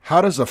How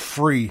does a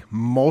free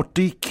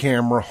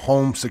multi-camera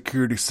home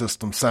security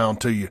system sound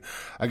to you?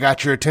 I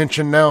got your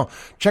attention now.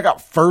 Check out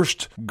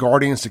First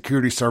Guardian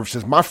Security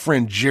Services. My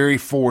friend Jerry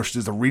Forrest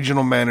is the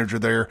regional manager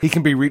there. He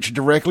can be reached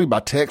directly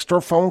by text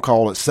or phone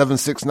call at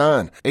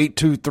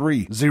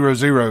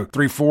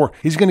 769-823-0034.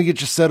 He's going to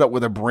get you set up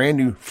with a brand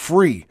new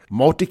free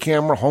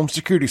multi-camera home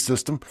security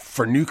system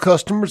for new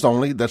customers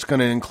only. That's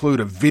going to include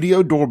a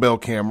video doorbell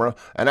camera,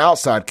 an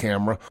outside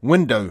camera,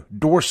 window,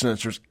 door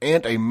sensors,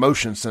 and a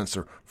motion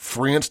sensor.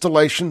 Free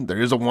installation.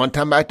 There is a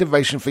one-time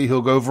activation fee.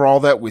 He'll go over all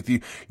that with you.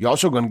 You're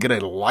also going to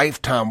get a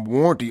lifetime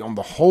warranty on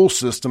the whole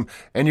system,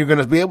 and you're going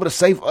to be able to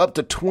save up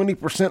to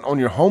 20% on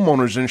your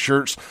homeowner's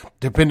insurance,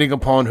 depending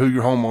upon who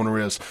your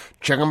homeowner is.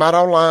 Check them out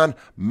online,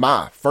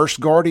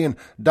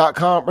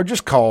 myfirstguardian.com, or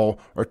just call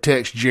or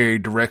text Jerry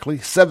directly,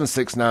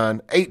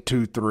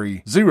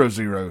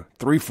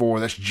 769-823-0034.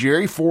 That's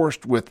Jerry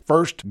Forrest with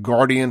First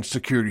Guardian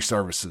Security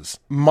Services.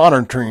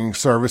 Monitoring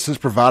services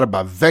provided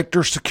by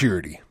Vector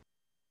Security.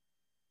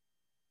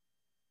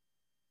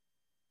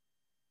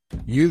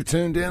 You've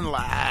tuned in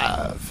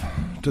live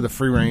to the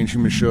Free Range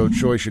Human Show of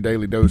Choice, your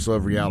daily dose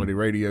of reality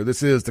radio.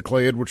 This is the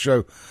Clay Edwards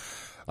Show.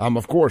 I'm,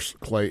 of course,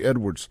 Clay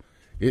Edwards.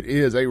 It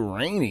is a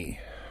rainy,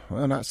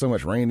 well, not so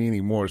much rainy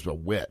anymore, it's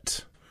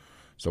wet.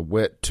 It's a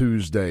wet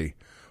Tuesday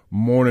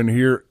morning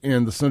here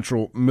in the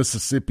central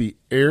Mississippi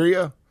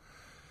area.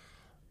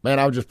 Man,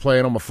 I was just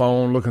playing on my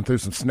phone, looking through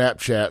some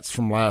Snapchats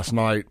from last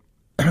night.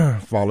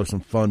 Follow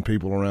some fun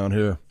people around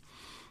here.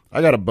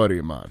 I got a buddy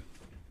of mine.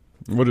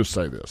 We'll just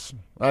say this.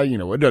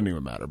 It doesn't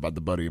even matter about the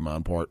buddy of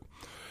mine part.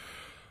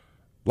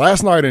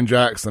 Last night in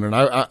Jackson, and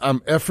I'm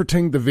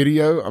efforting the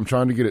video. I'm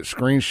trying to get it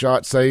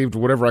screenshot, saved,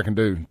 whatever I can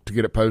do to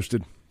get it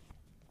posted.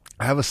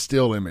 I have a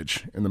still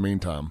image in the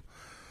meantime.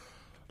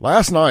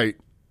 Last night,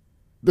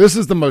 this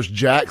is the most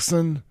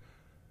Jackson-y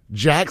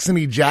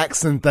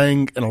Jackson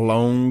thing in a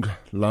long,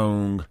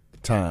 long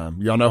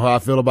time. Y'all know how I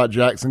feel about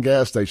Jackson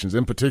gas stations,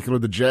 in particular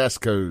the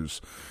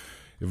Jascos.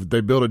 If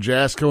they build a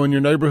Jasco in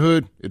your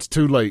neighborhood, it's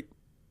too late.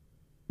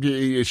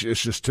 It's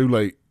just too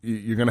late.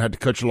 You're going to have to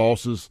cut your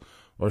losses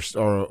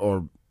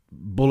or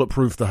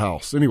bulletproof the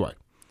house. Anyway,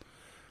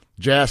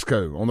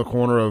 Jasco on the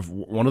corner of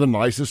one of the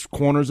nicest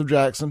corners of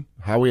Jackson,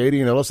 Highway 80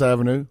 and Ellis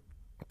Avenue,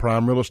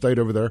 prime real estate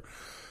over there.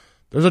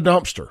 There's a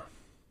dumpster.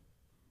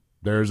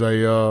 There's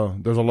a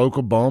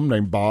local bum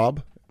named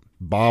Bob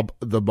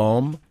the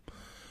Bum.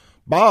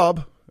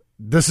 Bob,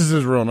 this is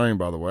his real name,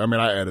 by the way. I mean,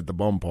 I added the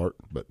bum part,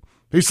 but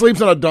he sleeps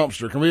in a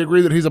dumpster. Can we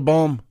agree that he's a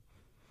bum?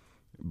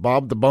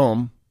 Bob the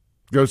Bum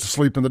goes to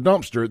sleep in the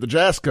dumpster at the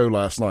Jasco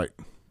last night.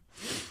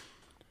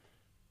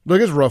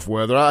 Look, it's rough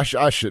weather. I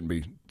shouldn't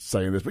be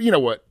saying this, but you know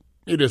what?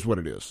 It is what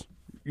it is.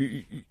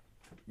 You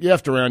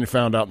effed around, you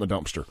found out in the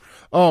dumpster.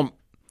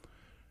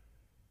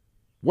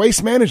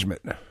 Waste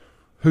Management,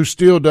 who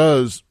still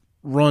does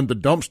run the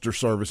dumpster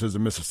services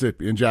in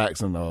Mississippi, in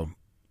Jackson, for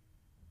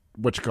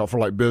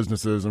like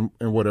businesses and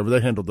whatever.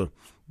 They handle the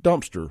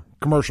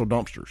commercial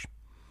dumpsters.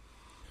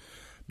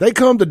 They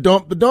come to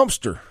dump the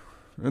dumpster.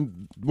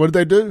 And what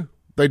do?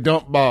 They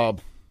dump Bob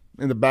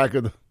in the back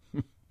of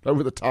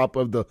over the top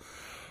of the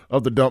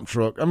dump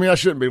truck. I mean, I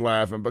shouldn't be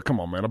laughing, but come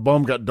on, man. A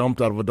bum got dumped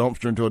out of a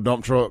dumpster into a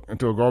dump truck,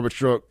 into a garbage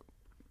truck.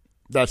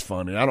 That's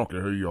funny. I don't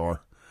care who you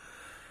are.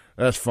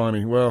 That's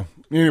funny. Well,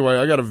 anyway,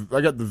 I got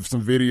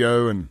some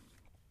video, and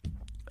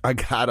I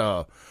got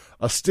a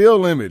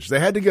still image. They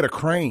had to get a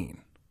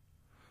crane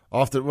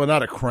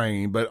not a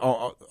crane, but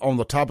on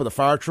the top of the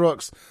fire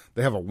trucks,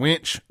 they have a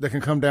winch that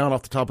can come down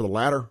off the top of the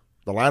ladder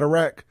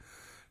rack,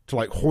 to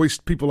like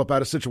hoist people up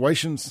out of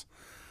situations.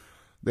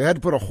 They had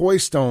to put a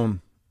hoist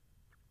on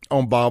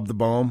Bob the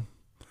Bum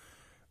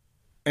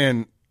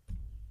and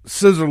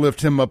scissor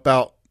lift him up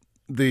out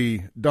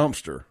the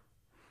dumpster.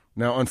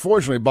 Now,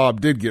 unfortunately,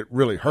 Bob did get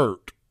really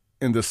hurt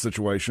in this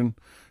situation.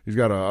 He's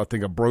got I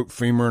think a broke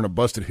femur and a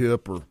busted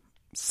hip or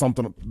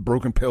something,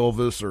 broken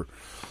pelvis or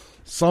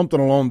something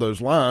along those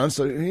lines.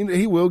 So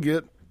he will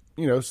get,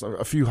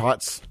 a few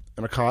hots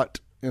and a cot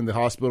in the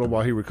hospital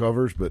while he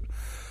recovers, but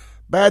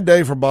bad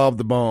day for Bob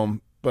the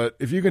Bum, but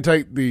if you can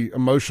take the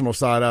emotional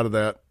side out of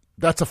that,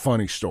 that's a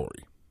funny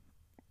story.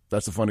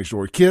 That's a funny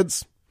story.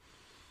 Kids,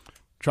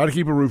 try to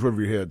keep a roof over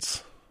your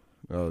heads.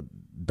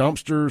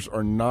 Dumpsters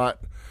are not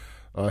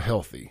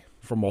healthy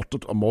for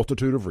a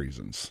multitude of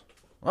reasons.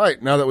 All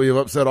right, now that we have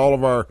upset all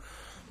of our,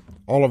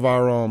 I'm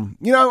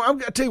going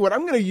to tell you what,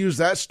 I'm going to use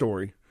that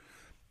story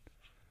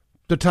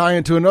to tie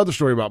into another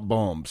story about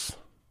bums.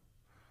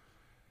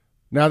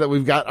 Now that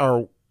we've got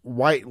our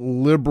white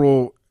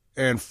liberal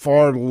and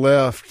far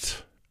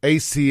left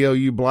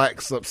ACLU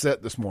blacks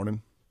upset this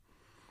morning.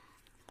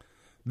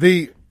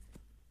 We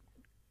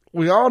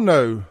all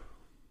know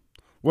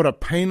what a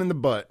pain in the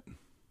butt.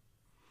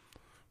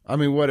 I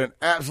mean, what an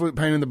absolute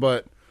pain in the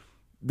butt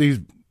these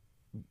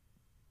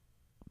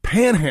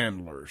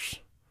panhandlers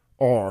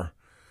are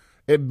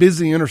at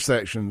busy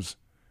intersections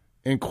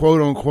in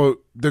quote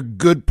unquote the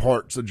good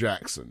parts of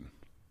Jackson.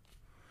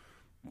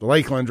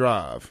 Lakeland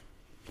Drive.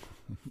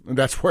 And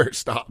that's where it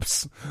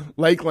stops.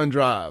 Lakeland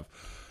Drive.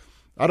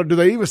 Do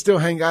they even still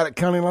hang out at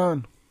County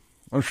Line?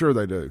 I'm sure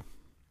they do.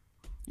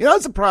 You know,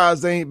 I'm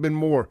surprised there ain't been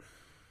more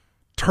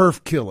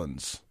turf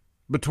killings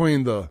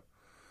between the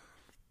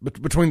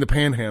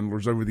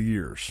panhandlers over the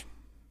years.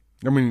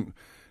 I mean,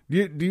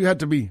 do you have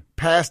to be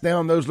passed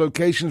down those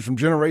locations from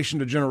generation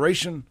to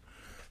generation?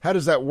 How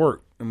does that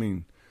work? I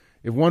mean,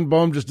 if one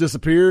bum just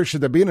disappears,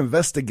 should there be an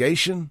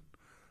investigation?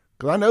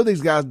 Because I know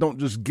these guys don't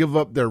just give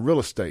up their real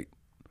estate.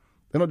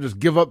 They don't just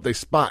give up their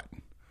spot.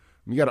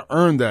 You got to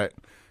earn that.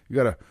 You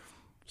got to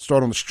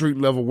start on the street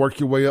level, work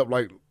your way up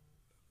like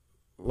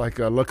La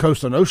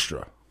Cosa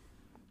Nostra.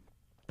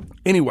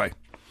 Anyway,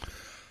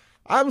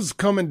 I was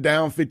coming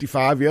down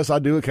 55. Yes, I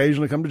do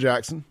occasionally come to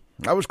Jackson.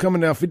 I was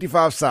coming down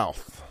 55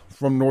 south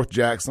from North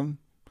Jackson,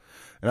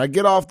 and I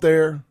get off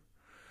there.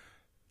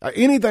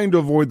 Anything to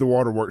avoid the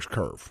waterworks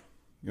curve.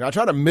 You know, I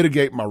try to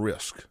mitigate my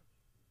risk.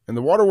 And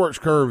the waterworks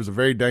curve is a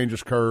very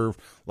dangerous curve.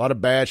 A lot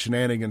of bad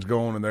shenanigans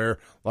going in there.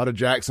 A lot of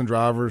Jackson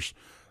drivers,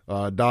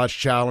 Dodge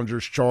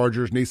Challengers,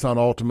 Chargers, Nissan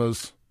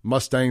Altimas,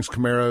 Mustangs,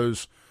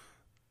 Camaros.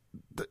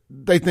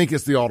 They think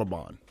it's the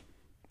Autobahn.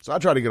 So I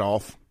try to get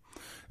off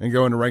and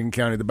go into Rankin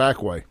County the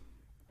back way.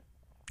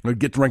 Or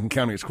get to Rankin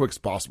County as quick as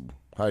possible,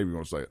 however you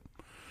want to say it.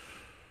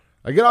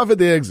 I get off at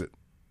the exit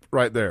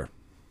right there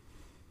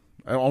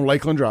on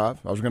Lakeland Drive.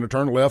 I was going to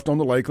turn left on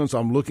the Lakeland, so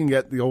I'm looking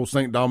at the old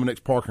St. Dominic's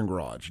parking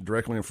garage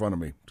directly in front of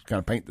me to kind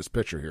of paint this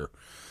picture here.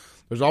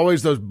 There's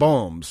always those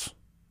bums.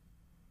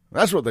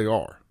 That's what they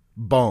are,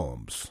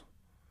 bums.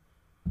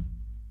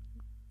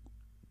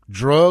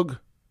 Drug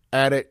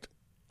addict,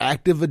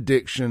 active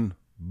addiction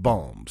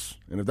bums.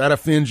 And if that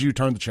offends you,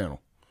 turn the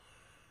channel.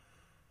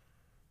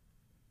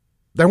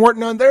 There weren't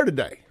none there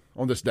today,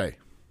 on this day.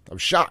 I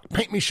was shocked.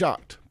 Paint me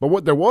shocked. But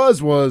what there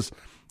was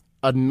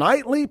a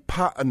nicely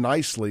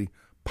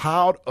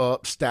piled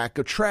up stack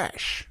of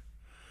trash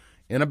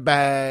in a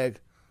bag,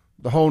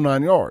 the whole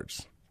 9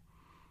 yards.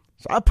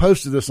 So I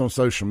posted this on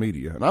social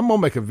media, and I'm going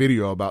to make a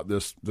video about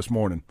this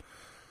morning.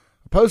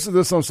 I posted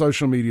this on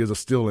social media as a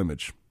still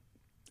image.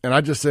 And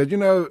I just said, you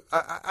know,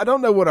 I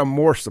don't know what I'm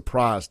more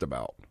surprised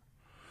about.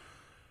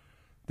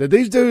 That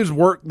these dudes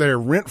work there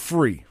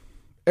rent-free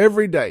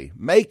every day,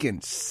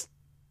 making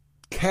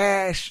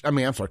tax-free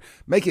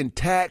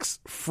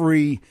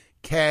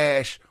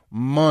cash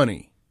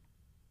money.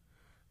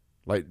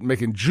 Like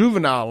making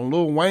Juvenile and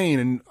Lil Wayne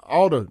and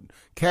all the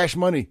cash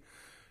money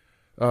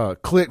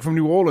clique from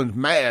New Orleans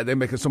mad. They're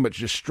making so much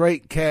just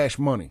straight cash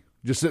money,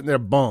 just sitting there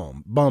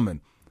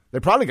bumming. They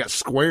probably got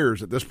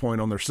squares at this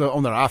point on their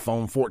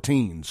iPhone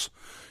 14s.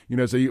 You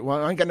know, so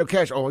I ain't got no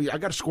cash. Oh, yeah, I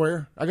got a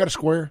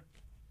square.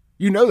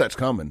 You know that's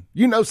coming.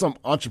 You know some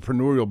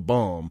entrepreneurial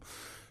bum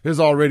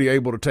is already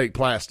able to take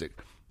plastic,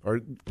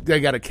 or they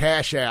got a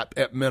Cash App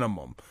at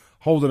minimum,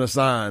 holding a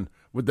sign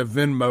with the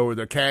Venmo or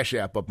their Cash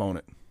App up on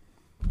it.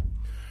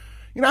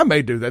 You know, I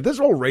may do that. This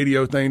whole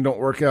radio thing don't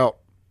work out.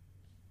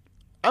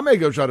 I may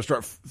go try to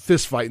start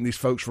fist fighting these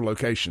folks for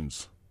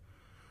locations.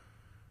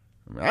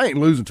 I ain't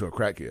losing to a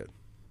crackhead.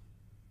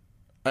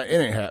 It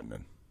ain't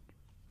happening.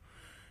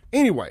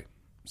 Anyway,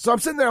 so I'm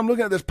sitting there, I'm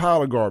looking at this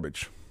pile of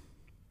garbage.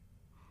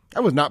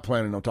 I was not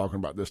planning on talking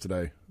about this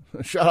today.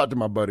 Shout out to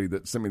my buddy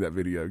that sent me that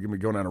video. Get me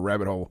going down a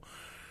rabbit hole.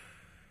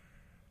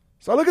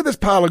 So I look at this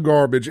pile of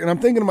garbage, and I'm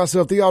thinking to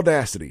myself, the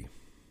audacity.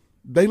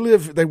 They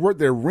work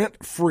there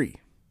rent-free.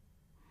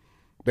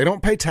 They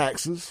don't pay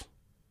taxes.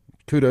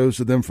 Kudos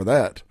to them for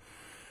that.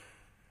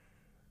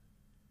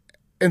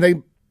 And they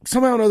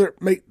somehow or another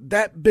make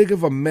that big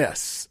of a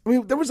mess. I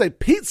mean, there was a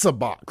pizza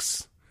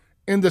box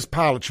in this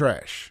pile of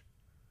trash.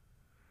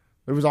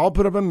 It was all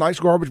put up in a nice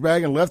garbage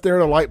bag and left there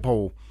at a light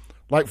pole,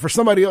 like for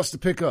somebody else to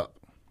pick up.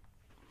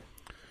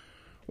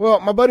 Well,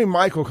 my buddy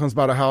Michael comes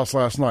by the house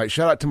last night.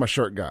 Shout out to my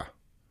shirt guy.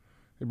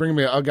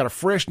 I got a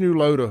fresh new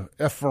load of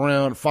F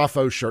around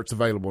FAFO shirts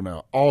available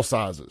now, all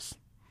sizes.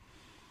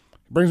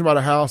 He brings me by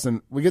the house,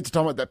 and we get to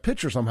talk about that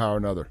picture somehow or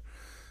another.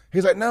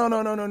 He's like,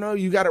 no,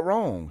 you got it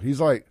wrong. He's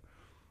like,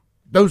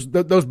 those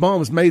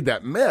bums made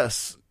that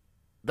mess.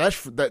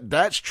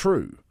 That's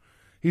true.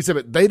 He said,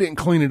 but they didn't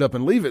clean it up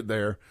and leave it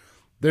there.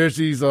 There's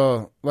these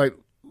like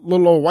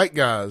little old white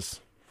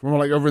guys from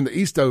like over in the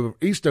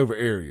Eastover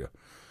area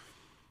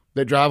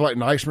that drive like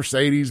nice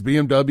Mercedes,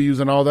 BMWs,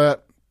 and all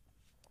that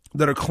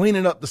are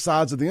cleaning up the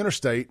sides of the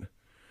interstate,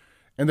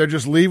 and they're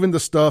just leaving the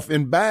stuff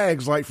in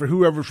bags, like for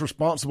whoever's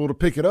responsible to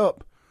pick it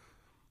up.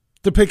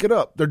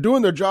 They're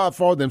doing their job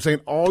for them,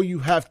 saying all you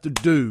have to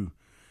do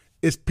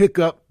is pick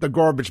up the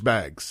garbage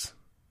bags.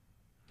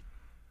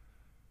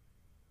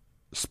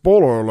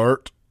 Spoiler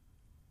alert,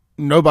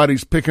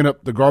 nobody's picking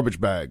up the garbage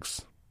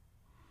bags.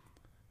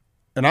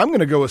 And I'm going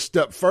to go a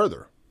step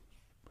further.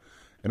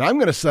 And I'm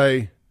going to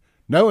say,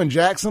 knowing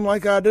Jackson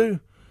like I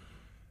do,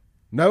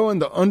 knowing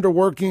the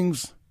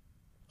underworkings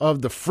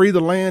of the Free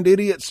the Land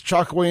idiots,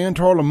 Chokwe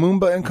Antar,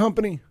 Lumumba and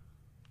company,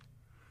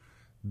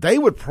 they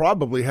would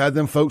probably have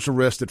them folks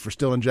arrested for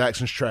stealing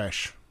Jackson's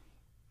trash.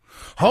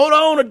 Hold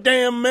on a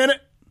damn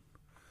minute.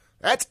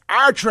 That's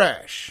our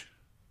trash.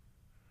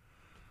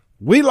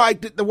 We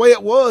liked it the way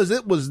it was.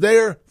 It was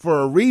there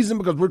for a reason,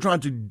 because we're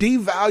trying to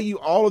devalue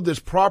all of this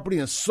property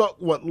and suck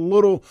what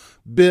little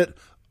bit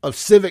of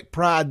civic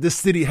pride this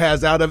city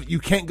has out of it, you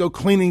can't go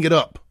cleaning it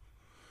up.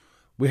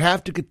 We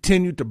have to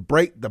continue to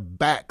break the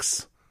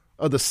backs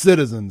of the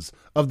citizens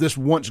of this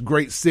once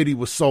great city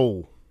with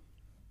soul.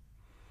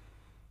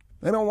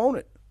 They don't want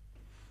it.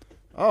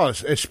 Oh,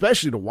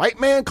 especially the white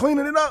man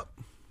cleaning it up.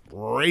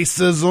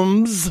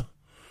 Racisms.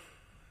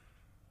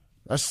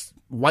 That's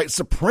white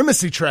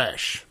supremacy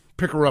trash.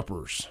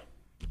 Picker-uppers.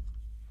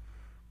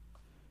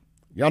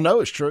 Y'all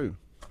know it's true.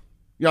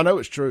 Y'all know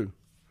it's true.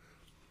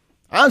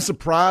 I'm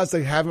surprised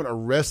they haven't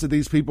arrested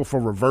these people for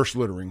reverse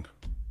littering.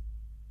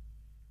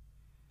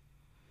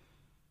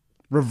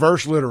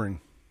 Reverse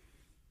littering.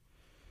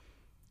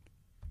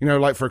 You know,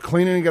 like for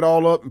cleaning it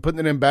all up and putting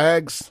it in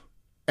bags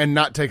and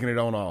not taking it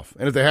on off.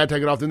 And if they had to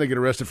take it off, then they get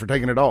arrested for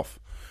taking it off.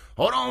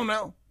 Hold on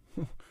now.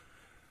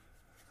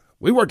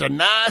 We worked a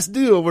nice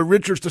deal with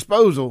Richard's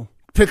Disposal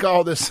to pick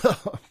all this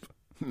up.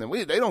 And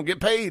they don't get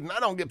paid, and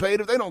I don't get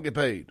paid if they don't get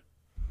paid.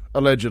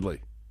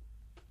 Allegedly.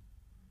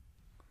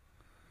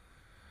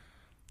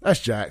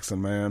 That's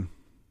Jackson, man.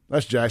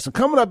 That's Jackson.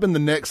 Coming up in the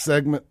next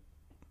segment,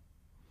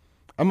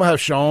 I'm going to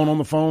have Sean on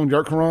the phone,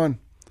 Yurt Karan.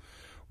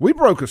 We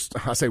broke a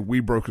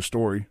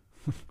story.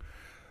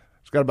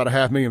 It's got about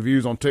 500,000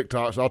 views on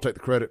TikTok, so I'll take the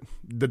credit.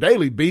 The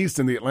Daily Beast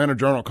and the Atlanta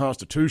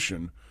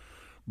Journal-Constitution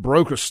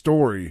broke a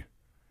story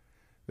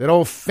that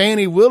old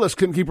Fannie Willis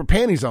couldn't keep her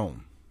panties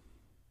on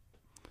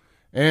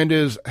and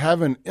is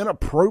having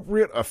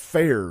inappropriate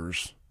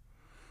affairs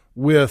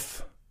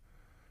with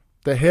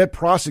the head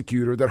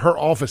prosecutor that her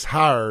office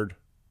hired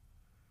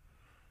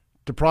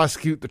to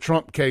prosecute the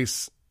Trump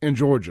case in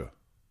Georgia.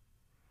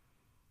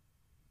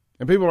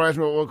 And people are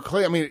asking me, well,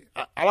 Clay, I mean,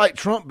 I like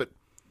Trump, but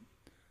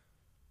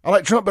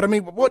I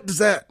mean, what does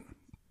that,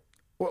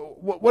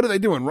 what are they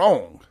doing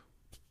wrong?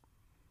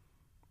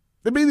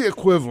 They'd be the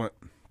equivalent.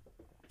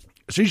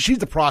 She's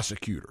the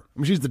prosecutor. I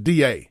mean, she's the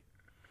DA.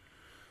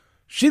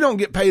 She don't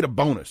get paid a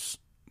bonus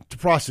to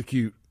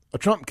prosecute a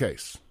Trump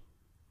case.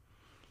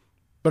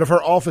 But if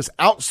her office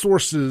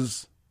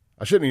outsources,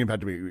 I shouldn't even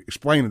have to be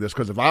explaining this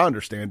because if I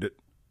understand it,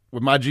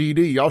 with my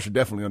GED, y'all should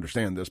definitely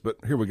understand this, but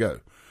here we go.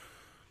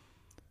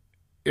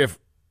 If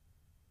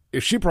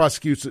she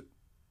prosecutes it,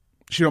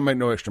 she don't make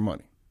no extra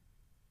money.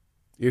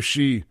 If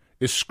she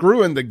is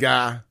screwing the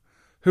guy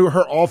who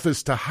her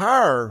office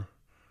hires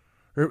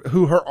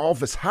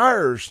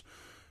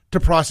to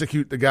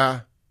prosecute the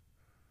guy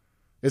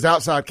is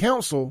outside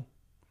counsel,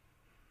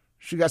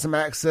 she got some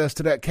access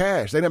to that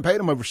cash. They didn't pay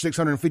them over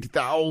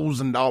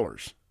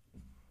 $650,000.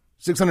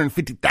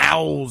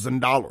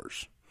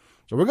 $650,000.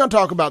 So we're going to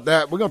talk about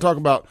that. We're going to talk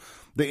about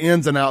the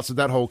ins and outs of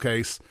that whole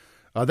case.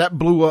 That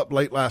blew up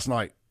late last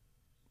night.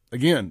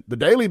 Again, the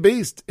Daily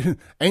Beast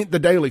ain't the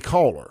Daily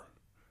Caller.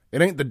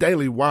 It ain't the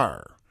Daily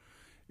Wire.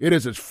 It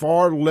is as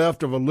far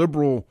left of a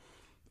liberal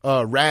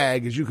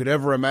rag as you could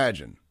ever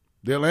imagine.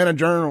 The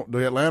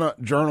Atlanta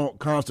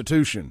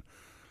Journal-Constitution.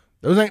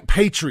 Those ain't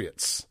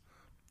patriots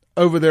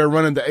over there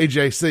running the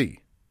AJC.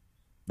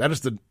 That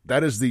is the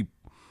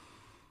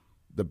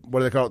what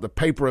do they call it? The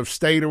paper of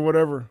state or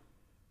whatever.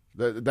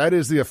 That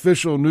is the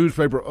official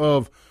newspaper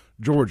of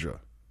Georgia,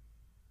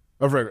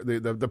 of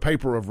record, the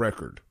paper of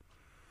record.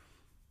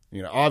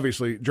 You know,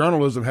 obviously,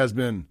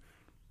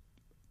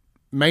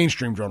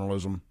 mainstream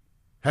journalism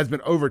has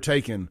been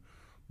overtaken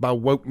by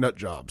woke nut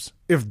jobs.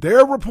 If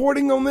they're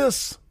reporting on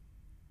this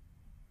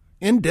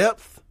in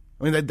depth,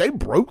 I mean, they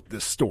broke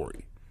this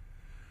story.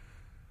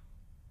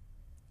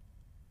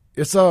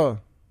 It's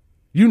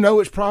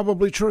it's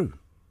probably true.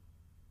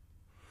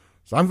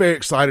 So I'm very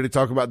excited to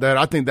talk about that.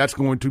 I think that's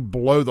going to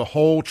blow the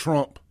whole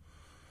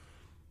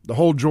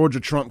Georgia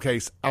Trump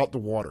case out the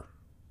water.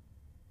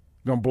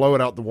 Going to blow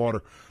it out the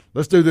water.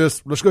 Let's do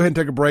this. Let's go ahead and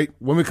take a break.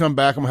 When we come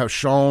back, I'm going to have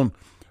Sean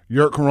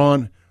Yurt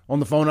Karan on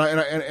the phone.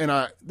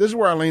 And this is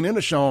where I lean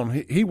into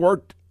Sean. He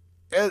worked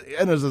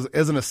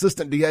as an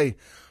assistant DA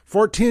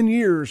for 10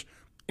 years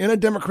in a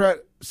Democrat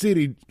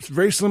city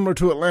very similar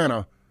to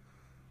Atlanta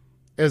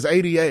as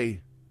ADA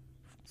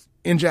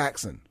in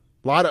Jackson.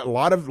 A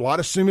lot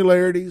of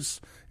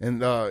similarities,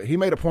 and he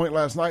made a point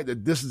last night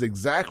that this is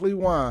exactly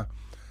why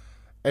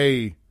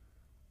a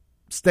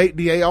state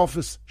DA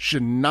office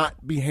should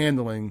not be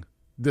handling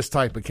this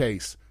type of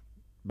case,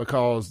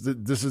 because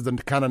this is the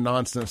kind of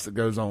nonsense that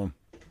goes on.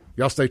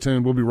 Y'all stay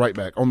tuned. We'll be right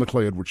back on the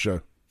Clay Edwards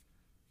Show.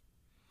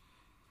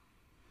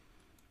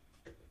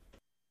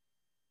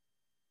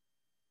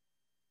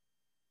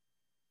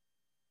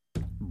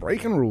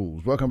 Breaking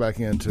rules. Welcome back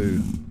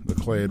into the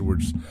Clay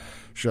Edwards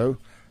Show.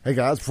 Hey,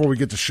 guys, before we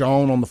get to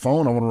Sean on the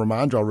phone, I want to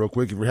remind y'all real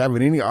quick, if you're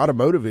having any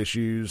automotive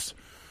issues,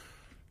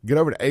 get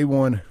over to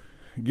A1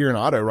 Gear and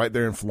Auto right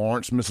there in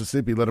Florence,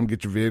 Mississippi. Let them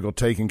get your vehicle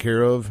taken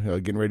care of.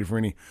 Getting ready for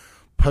any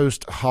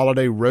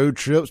post-holiday road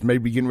trips,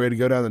 maybe getting ready to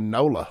go down to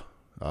NOLA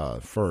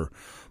for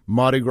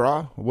Mardi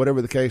Gras,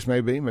 whatever the case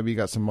may be. Maybe you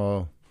got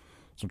some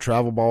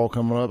travel ball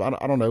coming up.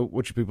 I don't know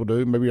what you people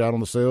do. Maybe you're out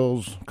on the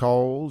sales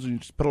calls and you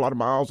just put a lot of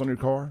miles on your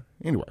car.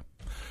 Anyway,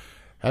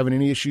 having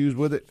any issues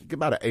with it, get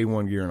by to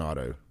A1 Gear and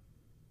Auto.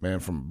 Man,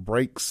 from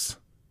brakes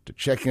to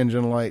check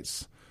engine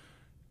lights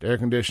to air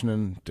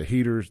conditioning to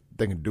heaters,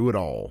 they can do it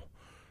all.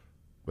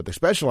 What they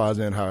specialize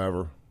in,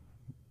 however,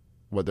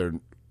 what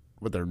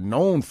they're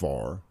known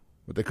for,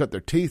 what they cut their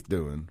teeth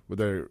doing, what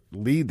they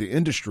lead the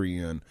industry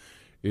in,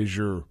 is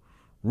your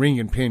ring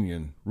and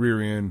pinion,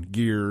 rear end,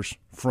 gears,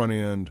 front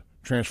end,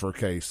 transfer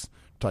case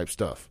type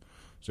stuff.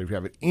 So if you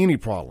have any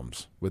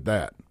problems with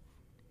that,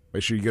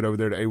 make sure you get over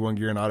there to A1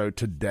 Gear and Auto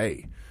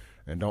today,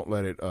 and don't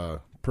let it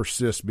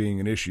persist being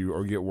an issue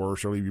or get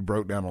worse or leave you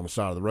broke down on the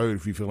side of the road.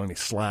 If you feel any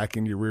slack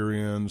in your rear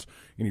ends,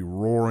 any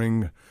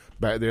roaring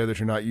back there that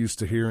you're not used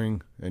to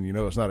hearing, and you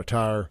know it's not a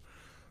tire,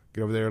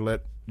 get over there,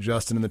 let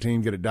Justin and the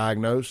team get it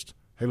diagnosed.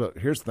 Hey, look,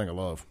 here's the thing I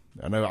love.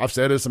 I know I've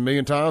said this a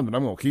million times, but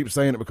I'm going to keep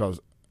saying it because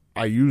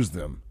I use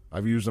them.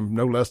 I've used them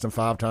no less than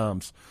 5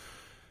 times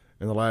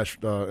in the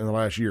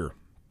last year.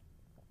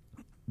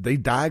 They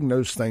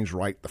diagnose things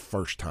right the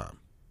first time.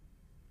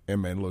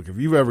 And man, look, if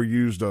you've ever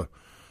used a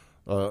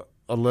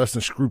less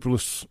than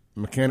scrupulous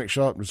mechanic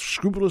shop, is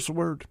scrupulous a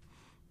word?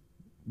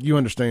 You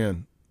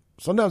understand.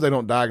 Sometimes they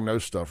don't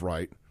diagnose stuff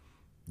right.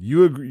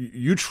 You agree,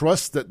 you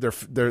trust that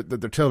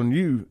they're telling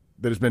you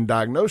that it's been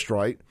diagnosed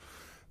right.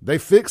 They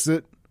fix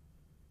it,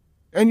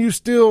 and you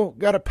still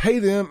got to pay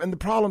them, and the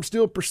problem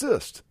still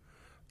persists.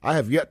 I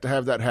have yet to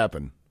have that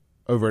happen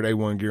over at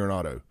A1 Gear and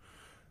Auto.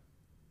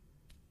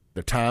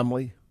 They're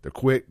timely, they're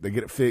quick, they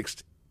get it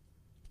fixed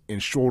in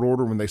short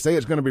order. When they say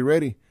it's going to be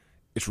ready,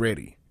 it's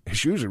ready.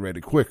 It's usually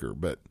ready quicker,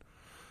 but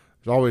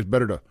it's always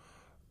better to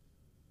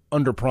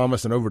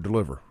under-promise and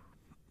over-deliver.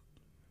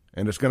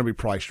 And it's going to be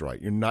priced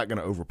right. You're not going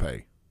to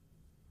overpay.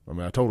 I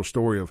mean, I told a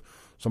story of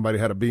somebody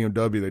had a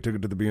BMW. They took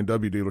it to the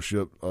BMW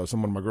dealership,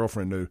 someone my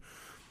girlfriend knew,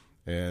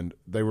 and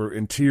they were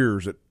in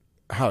tears at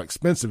how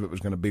expensive it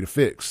was going to be to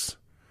fix.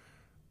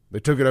 They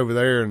took it over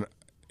there, and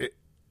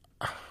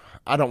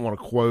I don't want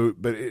to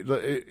quote, but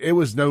it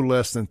was no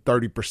less than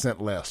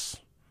 30% less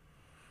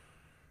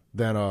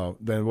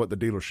than what the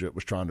dealership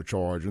was trying to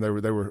charge, and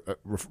they were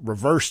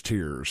reverse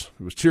tears.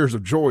 It was tears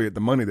of joy at the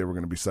money they were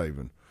going to be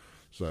saving.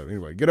 So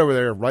anyway, get over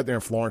there, right there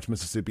in Florence,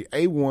 Mississippi.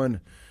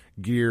 A1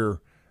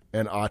 Gear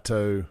and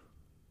Auto,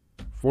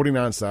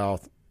 49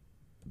 South,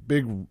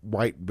 big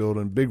white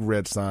building, big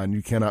red sign.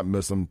 You cannot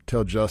miss them.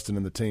 Tell Justin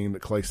and the team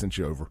that Clay sent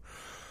you over.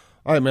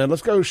 All right, man,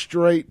 let's go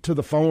straight to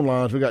the phone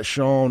lines. We got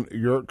Sean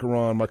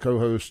Yurtkaran, my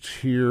co-host,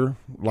 here,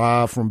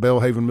 live from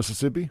Belhaven,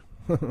 Mississippi.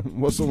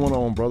 What's going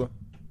on, brother?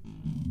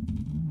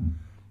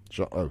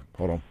 Sean, oh,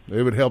 hold on.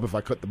 It would help if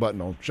I cut the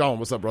button on. Sean,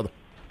 what's up, brother?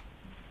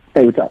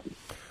 Hey, what's up?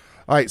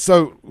 All right,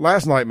 so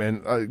last night,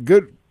 man,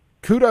 good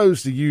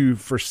kudos to you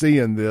for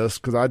seeing this,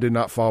 because I did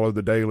not follow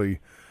the Daily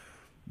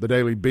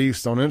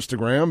Beast on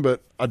Instagram,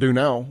 but I do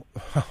now.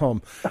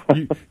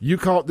 You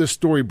caught this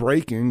story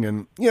breaking,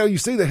 and you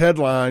see the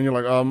headline, you're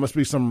like, oh, it must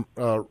be some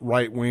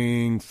right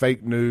wing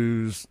fake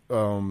news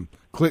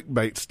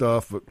clickbait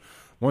stuff. But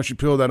once you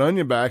peel that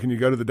onion back and you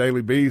go to the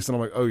Daily Beast, and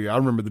I'm like, oh yeah, I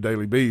remember the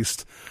Daily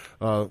Beast.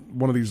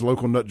 One of these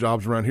local nut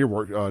jobs around here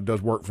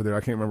does work for there. I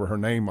can't remember her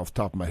name off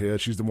the top of my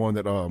head. She's the one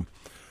that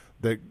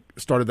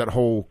started that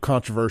whole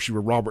controversy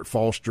with Robert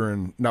Foster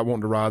and not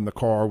wanting to ride in the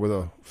car with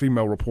a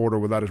female reporter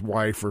without his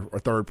wife or a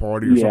third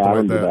party or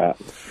something like that.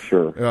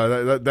 Sure.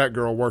 That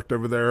girl worked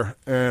over there.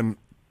 And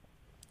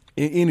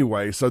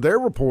anyway, so their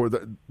report,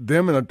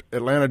 them in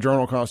Atlanta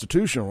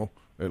Journal-Constitution,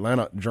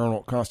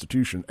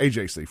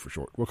 AJC for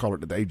short, we'll call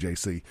it the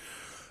AJC,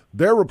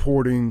 they're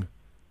reporting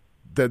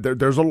that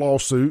there's a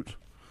lawsuit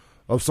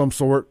of some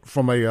sort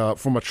from a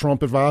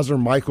Trump advisor,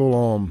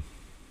 Michael,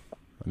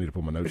 I need to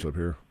pull my notes up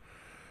here.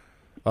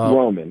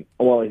 Roman.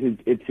 Well,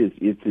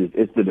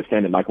 it's the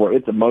defendant, Michael.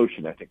 It's a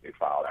motion I think they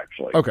filed,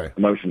 actually. Okay. A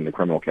motion in the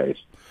criminal case.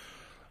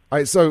 All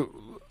right, so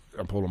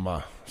I'm pulling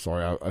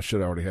sorry, I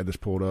should have already had this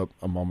pulled up.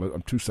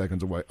 I'm 2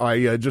 seconds away. All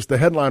right, just the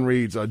headline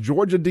reads,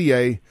 Georgia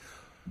DA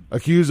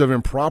accused of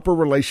improper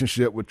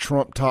relationship with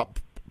Trump top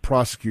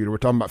prosecutor. We're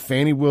talking about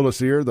Fani Willis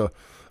here, the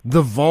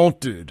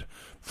vaunted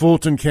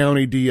Fulton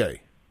County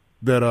DA.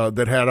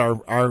 That had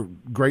our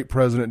great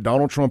president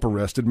Donald Trump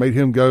arrested, made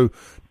him go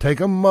take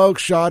a mug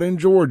shot in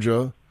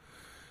Georgia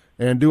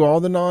and do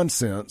all the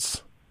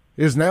nonsense,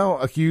 is now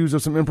accused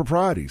of some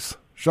improprieties.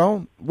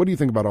 Sean, what do you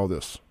think about all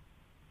this?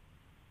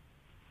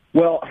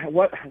 Well,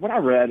 what I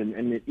read,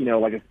 and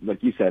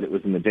like you said, it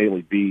was in the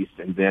Daily Beast,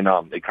 and then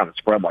it kind of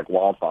spread like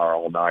wildfire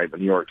all night. The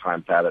New York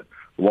Times had it.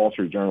 The Wall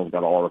Street Journal's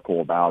got an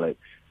article about it.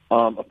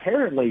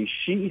 Apparently,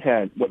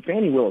 what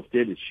Fani Willis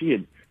did is she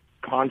had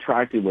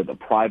contracted with a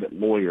private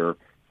lawyer,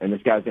 and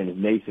this guy's name is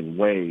Nathan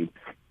Wade.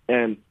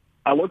 And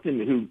I looked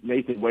into who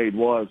Nathan Wade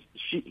was.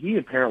 He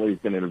apparently has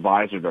been an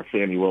advisor to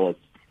Fani Willis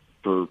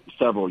for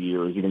several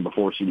years, even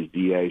before she was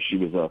DA. She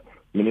was a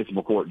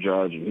municipal court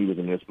judge, and he was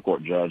a municipal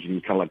court judge, and he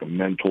was kind of like a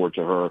mentor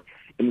to her.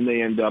 And then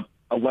they end up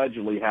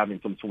allegedly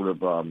having some sort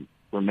of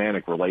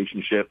romantic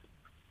relationship.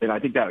 And I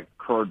think that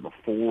occurred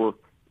before,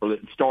 or it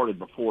started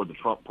before the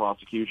Trump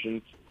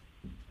prosecutions.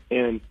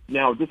 And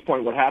now at this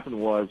point, what happened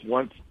was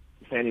once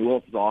Fani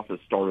Willis's office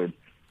started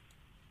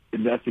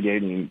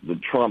investigating the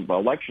Trump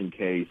election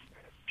case,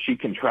 she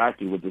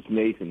contracted with this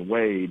Nathan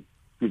Wade,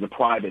 who's a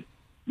private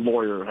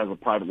lawyer, has a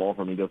private law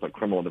firm. He does like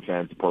criminal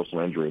defense,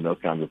 personal injury, and those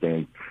kinds of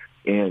things,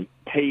 and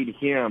paid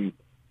him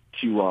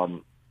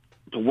to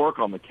work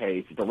on the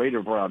case at the rate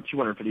of around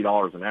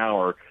 $250 an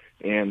hour.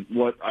 And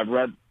what I've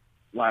read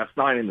last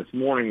night and this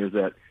morning is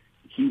that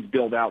he's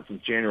billed out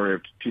since January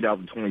of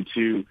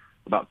 2022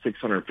 about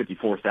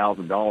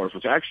 $654,000,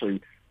 which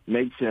actually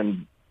makes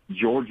him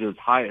Georgia's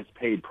highest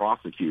paid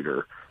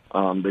prosecutor.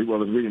 I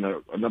was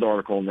reading another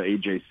article in the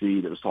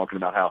AJC that was talking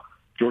about how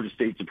Georgia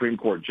State Supreme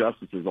Court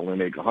justices only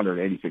make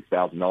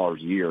 $186,000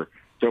 a year.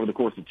 So over the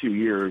course of 2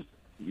 years,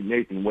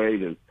 Nathan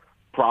Wade has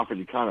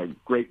profited kind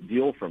of great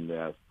deal from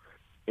this.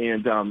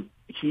 And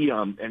he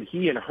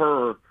and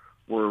her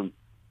were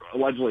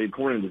allegedly,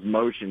 according to this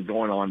motion,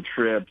 going on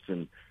trips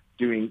and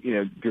doing,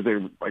 because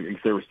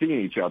they were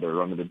seeing each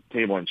other under the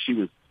table, and she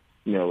was,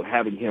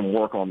 having him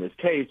work on this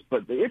case.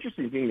 But the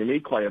interesting thing to me,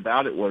 Clay,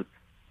 about it was,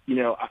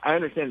 I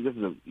understand this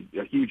is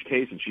a huge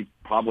case, and she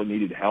probably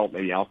needed help,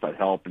 maybe outside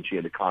help, and she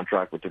had to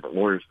contract with different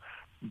lawyers.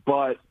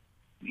 But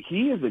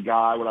he is a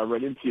guy, what I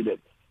read into, that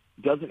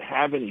doesn't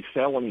have any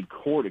felony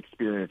court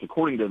experience,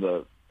 according to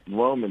the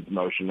Romans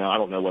motion. Now, I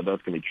don't know whether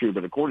that's going to be true,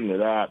 but according to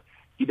that,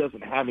 he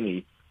doesn't have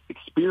any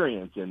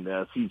experience in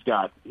this. He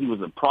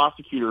was a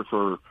prosecutor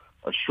for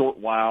a short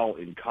while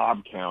in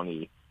Cobb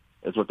County,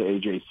 is what the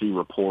AJC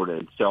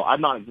reported. So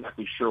I'm not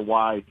exactly sure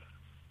why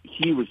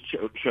he was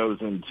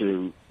chosen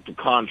to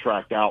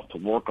contract out to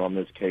work on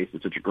this case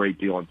at such a great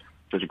deal and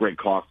such a great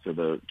cost to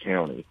the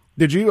county.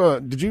 Did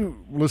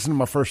you listen to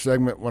my first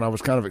segment when I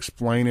was kind of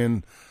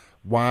explaining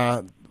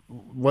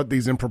what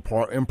these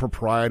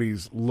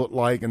improprieties look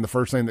like? And the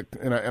first thing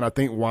and I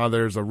think why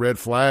there's a red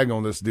flag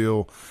on this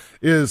deal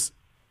is,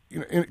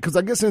 because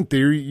I guess in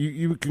theory,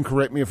 you can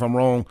correct me if I'm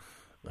wrong,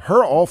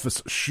 her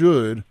office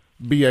should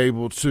be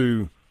able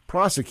to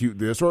prosecute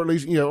this, or at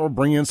least, or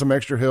bring in some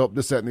extra help,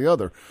 this, that, and the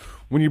other.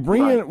 When you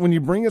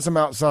bring in some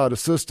outside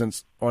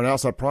assistance or an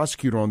outside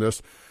prosecutor on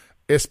this,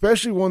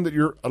 especially one that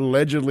you're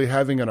allegedly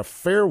having an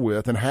affair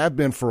with and have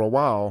been for a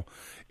while,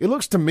 it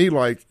looks to me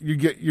like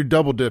you're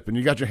double dipping.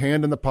 You got your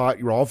hand in the pot.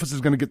 Your office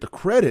is going to get the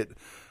credit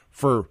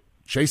for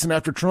chasing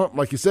after Trump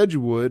like you said you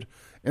would,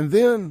 and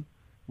then,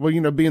 well,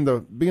 being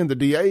the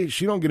DA,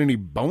 she don't get any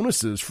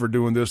bonuses for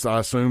doing this, I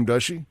assume,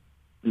 does she?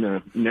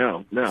 No.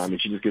 I mean,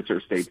 she just gets her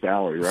state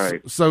salary,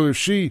 right? So if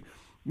she,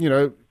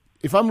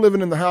 if I'm living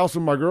in the house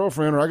with my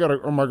girlfriend,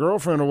 or my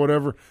girlfriend or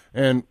whatever,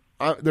 and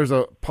there's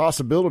a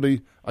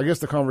possibility, I guess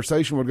the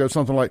conversation would go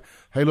something like,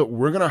 "Hey, look,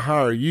 we're going to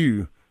hire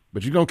you,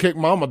 but you're going to kick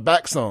Mama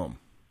back some."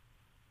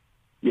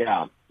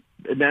 Yeah,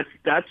 and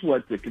that's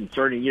what the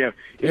concerning. And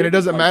it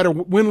doesn't matter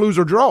win, lose,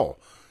 or draw.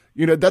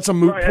 That's a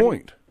moot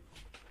point.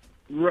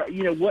 Right.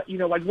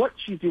 Like what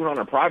she's doing on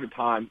her private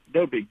time,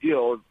 no big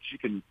deal. She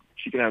can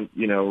have,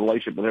 a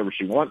relationship with whoever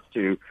she wants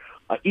to.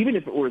 Even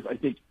if it was, I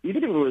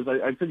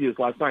said you this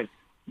last night,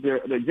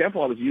 the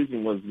example I was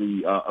using was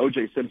the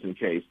O.J. Simpson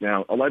case.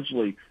 Now,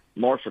 allegedly,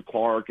 Marsha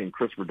Clark and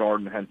Christopher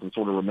Darden had some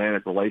sort of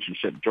romantic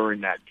relationship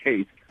during that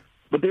case,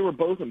 but they were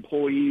both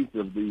employees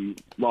of the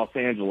Los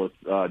Angeles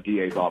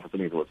DA's office, I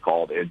think is what it's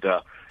called. And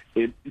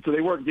so they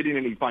weren't getting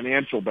any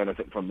financial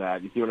benefit from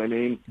that. You see what I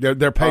mean?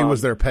 Their pay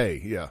was their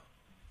pay, yeah.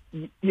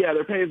 Yeah,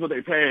 their pay is what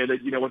they pay.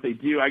 What they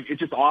do, it's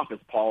just office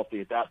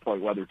policy at that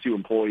point, whether two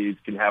employees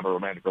can have a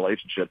romantic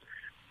relationship.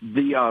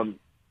 In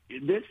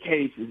this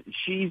case,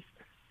 she's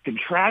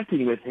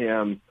contracting with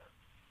him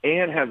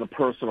and has a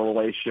personal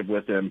relationship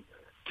with him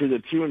to the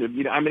tune of,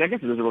 I guess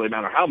it doesn't really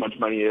matter how much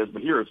money it is,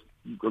 but here's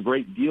a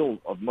great deal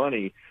of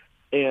money.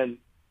 And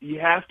you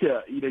have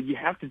to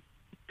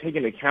take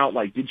into account,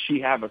 like, did she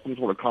have some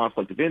sort of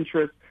conflict of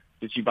interest?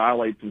 Did she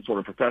violate some sort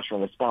of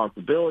professional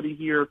responsibility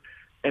here?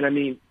 And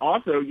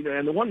also,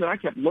 and the one that I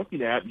kept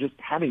looking at, just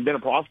having been a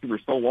prosecutor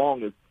so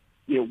long, is,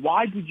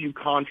 why did you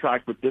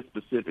contract with this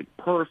specific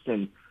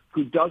person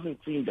who doesn't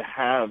seem to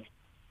have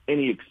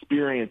any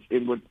experience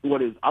in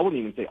what is, I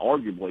wouldn't even say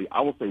arguably, I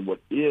will say what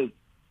is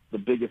the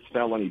biggest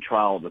felony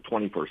trial of the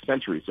 21st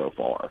century so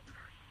far.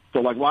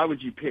 So, like, why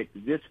would you pick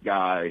this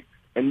guy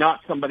and not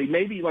somebody,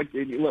 maybe, like,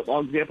 an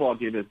example I'll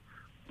give is,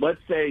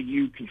 let's say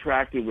you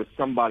contracted with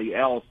somebody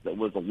else that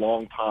was a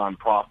long-time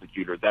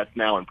prosecutor that's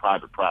now in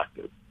private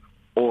practice,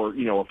 or,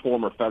 a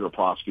former federal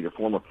prosecutor,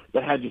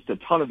 that had just a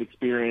ton of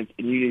experience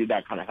and you needed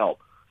that kind of help.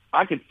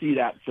 I could see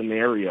that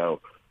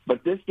scenario,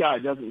 but this guy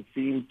doesn't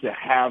seem to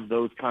have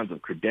those kinds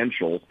of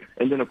credentials.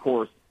 And then, of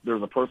course,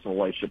 there's a personal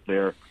relationship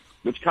there,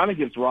 which kind of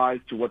gives rise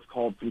to what's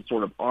called some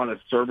sort of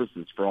honest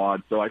services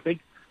fraud. So I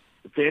think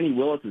Fani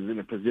Willis is in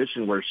a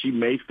position where she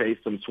may face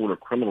some sort of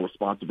criminal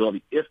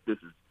responsibility if this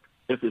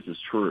is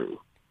true.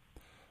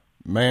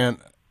 Man,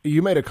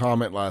 you made a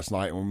comment last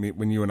night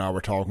when you and I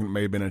were talking. It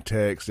may have been a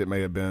text. It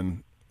may have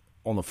been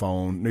on the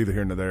phone, neither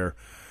here nor there,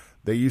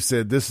 that you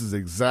said this is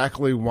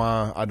exactly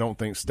why I don't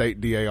think state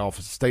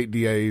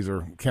DAs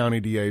or county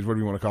DAs, whatever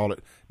you want to call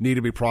it, need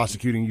to be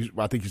prosecuting.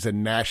 I think you said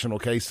national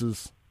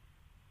cases.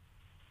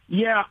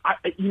 Yeah,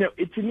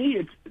 to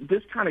me,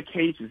 this kind of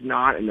case is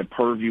not in the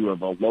purview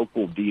of a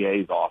local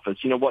DA's office.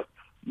 What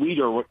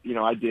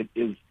I did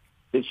is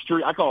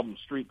street. I call them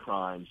street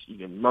crimes,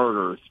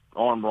 murders,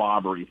 armed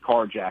robberies,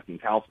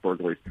 carjackings, house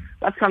burglaries.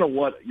 That's kind of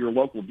what your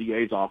local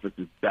DA's office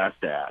is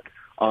best at.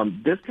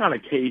 This kind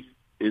of case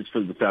is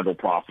for the federal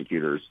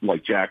prosecutors,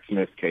 like Jack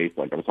Smith's case,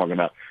 like I was talking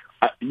about.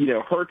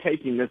 Her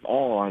taking this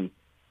on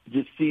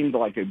just seemed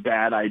like a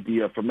bad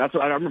idea. That's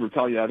what I remember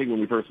telling you. I think when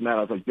we first met,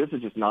 I was like, this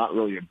is just not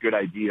really a good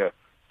idea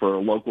for a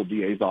local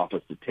DA's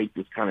office to take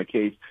this kind of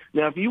case.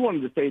 Now, if you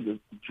wanted to say the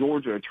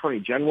Georgia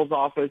Attorney General's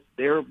office,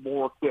 they're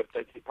more equipped,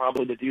 I think,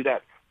 probably to do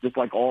that, just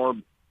like our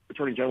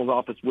Attorney General's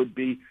office would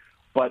be.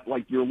 But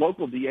like your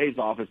local DA's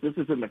office, this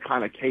isn't the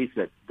kind of case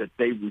that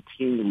they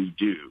routinely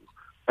do.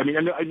 I mean,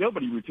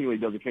 nobody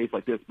routinely does a case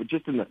like this, but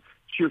just in the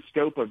sheer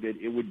scope of it,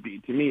 it would be,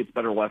 to me, it's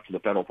better left to the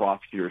federal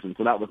prosecutors. And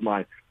so that was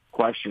my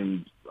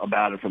question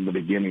about it from the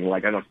beginning.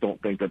 Like, I just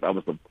don't think that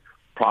was the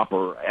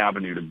proper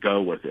avenue to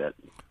go with it.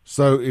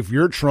 So if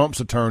you're Trump's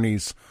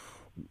attorneys,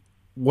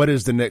 what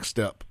is the next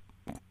step?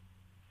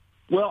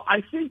 Well,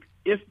 I think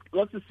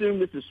let's assume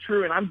this is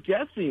true, and I'm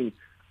guessing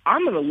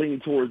I'm going to lean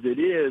towards it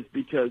is,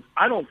 because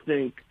I don't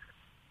think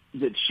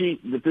that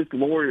this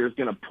lawyer is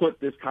going to put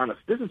this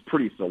is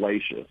pretty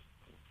salacious.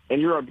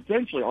 And you're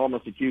potentially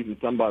almost accusing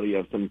somebody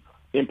of some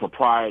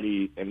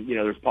impropriety, and,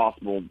 there's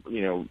possible,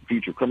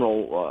 future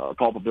criminal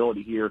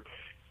culpability here.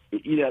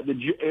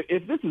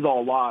 If this is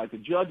all lies, the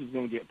judge is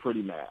going to get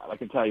pretty mad. I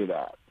can tell you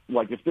that.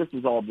 Like, if this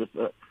is all just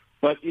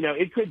but,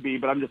 it could be,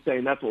 but I'm just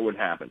saying that's what would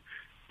happen.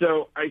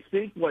 So I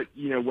think what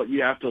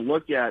you have to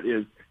look at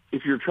is,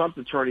 if you're Trump's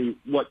attorney,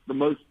 what the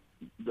most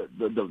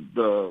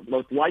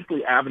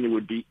likely avenue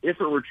would be,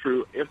 if it were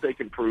true, if they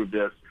can prove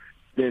this,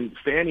 then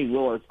Fani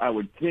Willis, I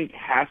would think,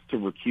 has to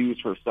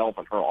recuse herself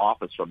and her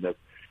office from this.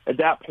 At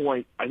that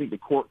point, I think the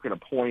court could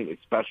appoint a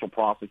special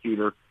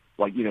prosecutor,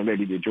 like,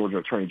 maybe the Georgia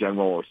Attorney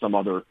General or some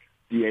other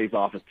DA's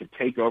office, to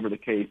take over the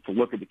case, to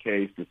look at the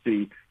case, to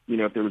see,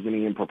 if there was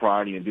any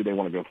impropriety and do they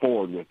want to go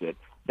forward with it.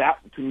 That,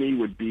 to me,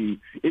 would be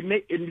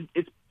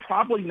it's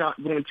probably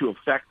not going to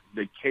affect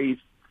the case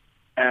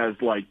as,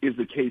 like, is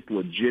the case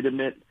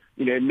legitimate?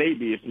 It may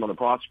be if some other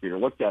prosecutor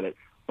looked at it,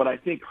 but I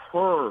think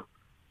her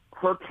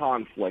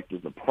conflict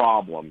is a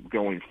problem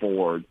going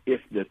forward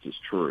if this is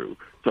true.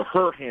 So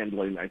her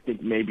handling, I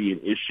think, may be an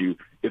issue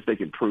if they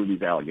can prove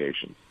these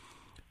allegations.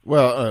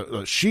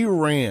 Well, she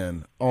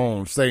ran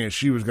on saying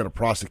she was going to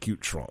prosecute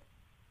Trump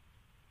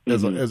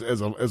as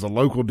a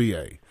local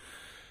DA,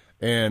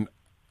 and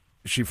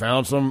she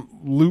found some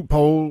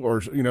loophole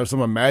or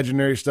some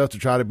imaginary stuff to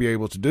try to be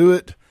able to do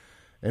it.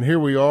 And here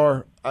we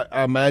are.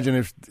 I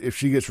imagine if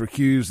she gets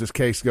recused, this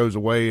case goes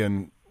away,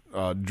 and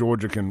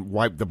Georgia can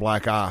wipe the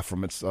black eye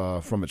from its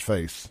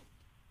face.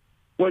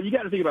 Well, you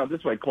got to think about it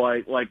this way,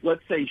 Clay. Like,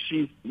 let's say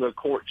she's got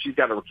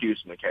to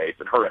recuse from the case,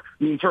 and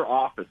her whole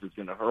office is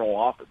going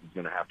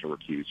to have to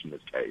recuse from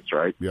this case,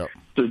 right? Yeah.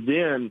 So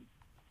then,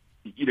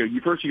 you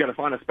got to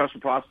find a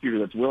special prosecutor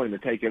that's willing to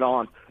take it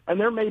on, and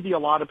there may be a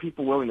lot of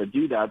people willing to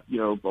do that.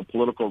 For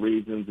political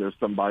reasons. There's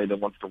somebody that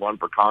wants to run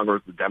for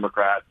Congress, the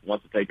Democrat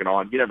wants to take it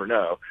on. You never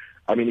know.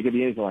 I mean, it could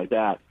be anything like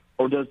that.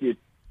 Or does the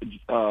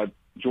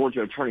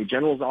Georgia Attorney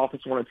General's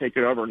office want to take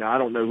it over? Now, I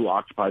don't know who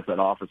occupies that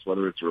office,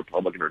 whether it's a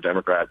Republican or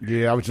Democrat.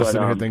 Yeah, I was just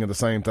sitting here thinking the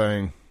same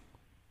thing.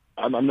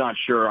 I'm not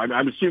sure.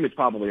 I'm assuming it's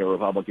probably a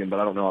Republican, but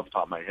I don't know off the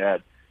top of my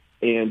head.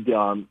 And,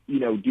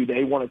 do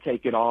they want to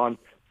take it on?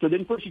 So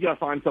then first you got to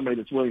find somebody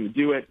that's willing to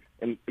do it.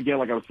 And again,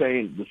 like I was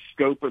saying, the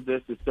scope of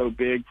this is so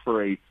big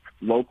for a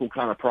local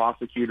kind of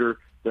prosecutor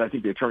that I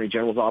think the Attorney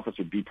General's office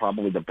would be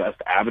probably the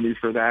best avenue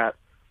for that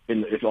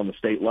if on the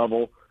state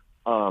level.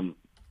 And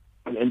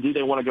do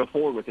they want to go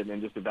forward with it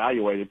and just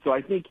evaluate it? So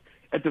I think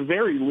at the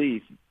very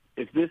least,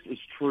 if this is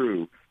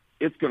true,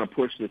 it's going to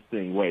push this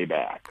thing way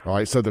back. All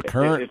right. So the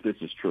current, if this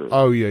is true.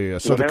 Oh yeah.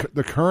 So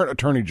the current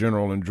Attorney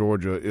General in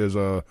Georgia is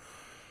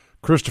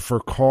Christopher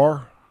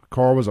Carr.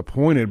 Carr was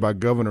appointed by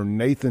Governor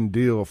Nathan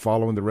Deal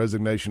following the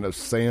resignation of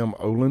Sam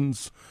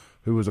Olens,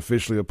 who was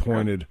officially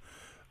appointed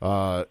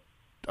to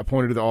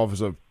the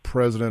office of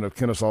president of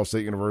Kennesaw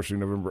State University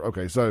in November.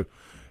 Okay, so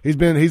he's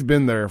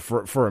been there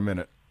for a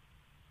minute.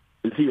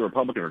 Is he a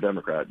Republican or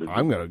Democrat?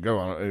 I'm going to go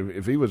on.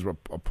 If he was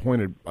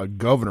appointed a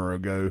governor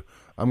ago,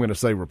 I'm going to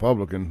say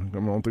Republican. I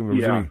don't think there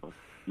was any.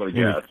 But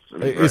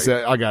yes,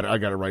 I got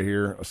it right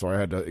here. Sorry, I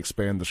had to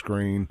expand the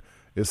screen.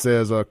 It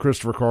says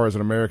Christopher Carr is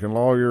an American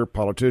lawyer,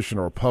 politician,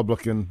 or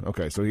Republican.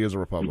 Okay, so he is a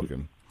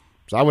Republican.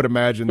 So I would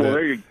imagine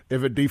that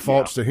if it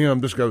defaults to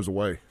him, this goes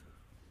away.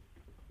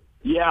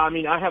 Yeah, I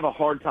mean, I have a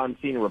hard time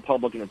seeing a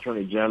Republican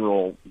Attorney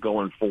General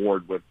going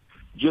forward with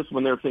just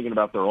when they're thinking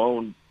about their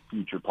own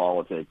future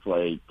politics,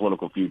 like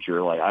political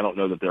future. Like, I don't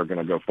know that they're going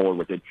to go forward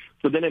with it.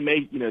 So then it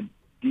may,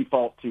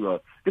 default to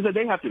because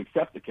they have to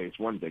accept the case.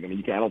 One thing, I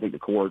mean, I don't think the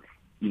court,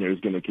 is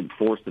going to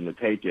force them to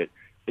take it.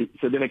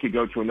 So then it could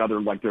go to another,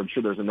 like I'm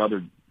sure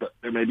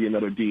there may be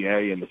another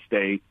DA in the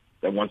state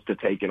that wants to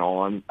take it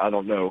on. I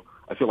don't know.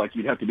 I feel like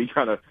you'd have to be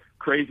kind of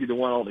crazy to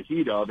want all the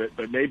heat of it,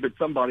 but maybe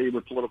somebody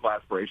with political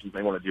aspirations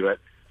may want to do it.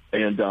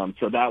 And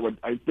so they're going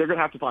to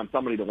have to find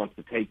somebody that wants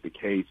to take the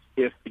case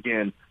if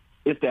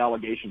the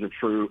allegations are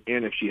true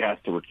and if she has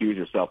to recuse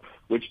herself,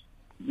 which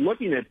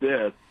looking at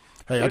this,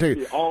 hey, I tell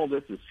you, all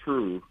this is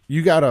true.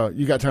 You got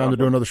time to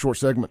do another short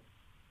segment?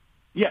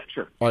 Yeah,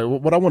 sure. All right.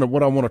 What I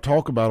want to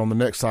talk about on the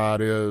next side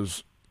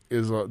is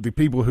is the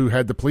people who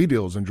had the plea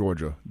deals in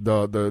Georgia,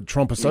 the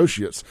Trump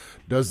associates.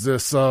 Does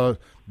this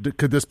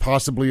could this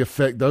possibly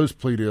affect those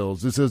plea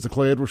deals? This is the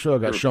Clay Edwards Show. I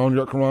got Sean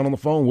Yuck-Karan on the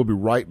phone. We'll be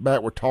right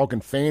back. We're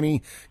talking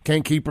Fannie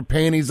can't keep her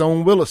panties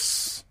on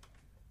Willis.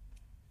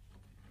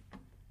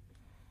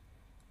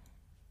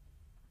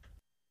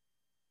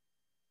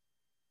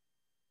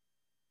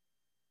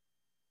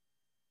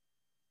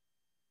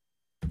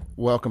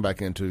 Welcome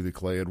back into the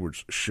Clay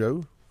Edwards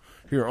Show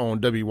here on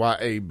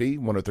WYAB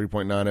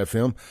 103.9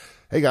 FM.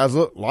 Hey, guys,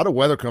 look, a lot of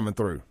weather coming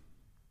through.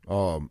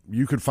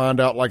 You could find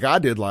out, like I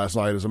did last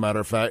night, as a matter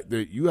of fact,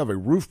 that you have a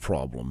roof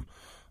problem.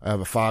 I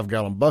have a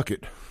 5-gallon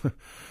bucket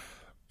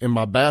in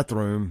my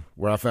bathroom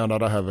where I found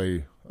out I have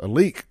a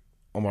leak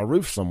on my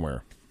roof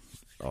somewhere.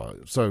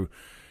 So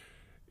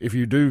if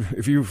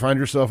you find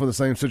yourself in the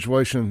same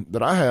situation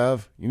that I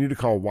have, you need to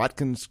call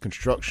Watkins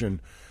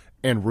Construction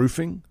and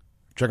Roofing.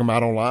 Check them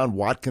out online,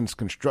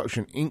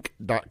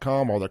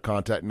 WatkinsConstructionInc.com. All their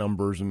contact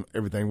numbers and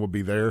everything will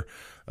be there.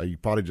 You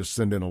probably just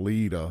send in a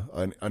lead,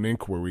 an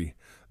inquiry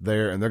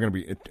there, and they're going to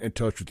be in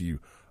touch with you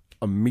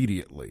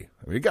immediately.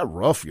 I mean, it got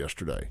rough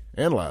yesterday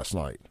and last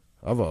night.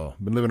 I've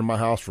been living in my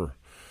house for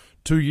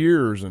 2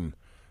 years, and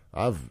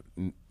I've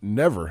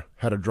never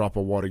had a drop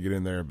of water get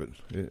in there, but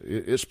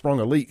it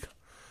sprung a leak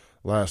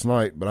last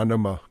night. But I know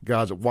my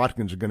guys at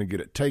Watkins are going to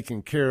get it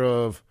taken care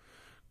of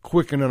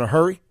quick and in a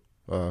hurry.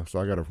 So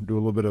I got to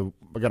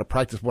I got to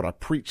practice what I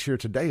preach here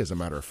today, as a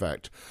matter of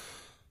fact.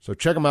 So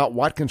check them out,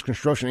 Watkins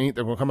Construction Inc.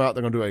 They're going to come out.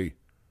 They're going to do a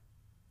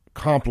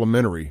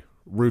complimentary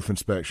roof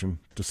inspection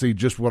to see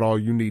just what all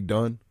you need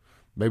done.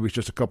 Maybe it's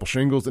just a couple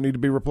shingles that need to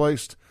be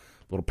replaced, a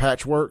little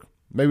patchwork.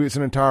 Maybe it's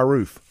an entire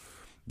roof.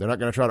 They're not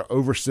going to try to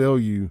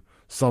oversell you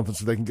something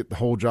so they can get the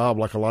whole job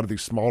like a lot of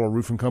these smaller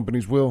roofing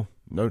companies will.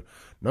 No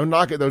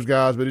knock at those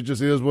guys, but it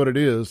just is what it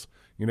is.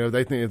 You know,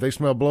 they think if they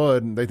smell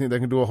blood and they think they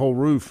can do a whole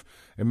roof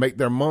and make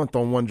their month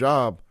on one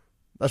job,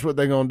 that's what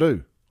they're going to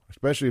do,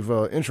 especially if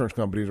insurance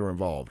companies are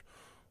involved.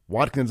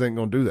 Watkins ain't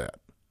going to do that.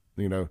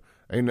 You know,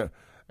 ain't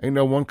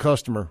no one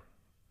customer,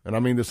 and I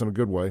mean this in a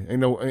good way,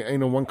 ain't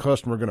no one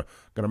customer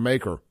gonna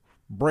make or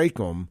break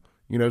them.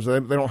 You know, so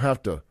they don't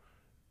have to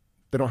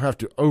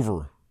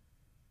over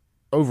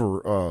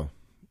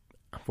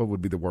what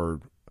would be the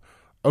word,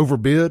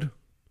 overbid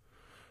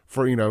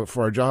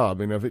for a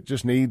job. And if it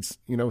just needs,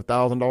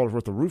 $1,000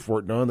 worth of roof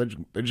work done,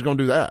 they're just going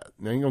to do that.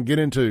 They ain't going to get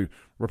into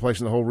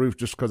replacing the whole roof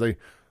just because they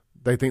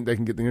think they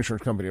can get the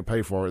insurance company to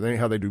pay for it. They ain't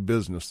how they do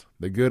business.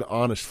 They're good,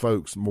 honest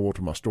folks, more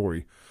to my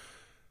story.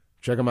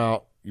 Check them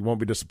out. You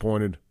won't be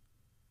disappointed.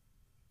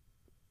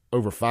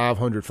 Over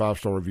 500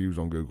 5-star reviews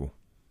on Google.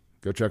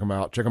 Go check them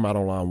out. Check them out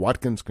online.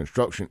 Watkins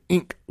Construction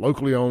Inc.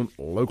 Locally owned,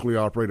 locally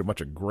operated. A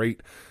bunch of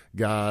great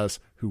guys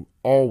who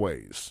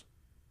always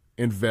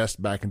invest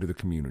back into the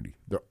community.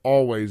 They're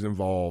always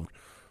involved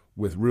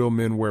with Real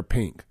Men Wear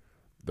Pink.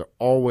 They're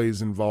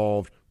always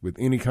involved with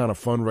any kind of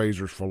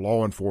fundraisers for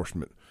law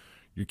enforcement,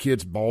 your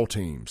kids' ball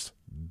teams.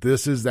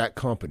 This is that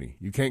company.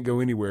 You can't go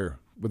anywhere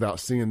without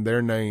seeing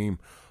their name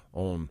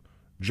on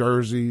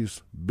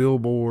jerseys,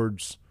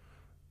 billboards,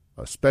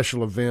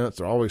 special events.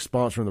 They're always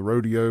sponsoring the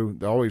rodeo.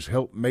 They always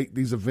help make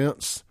these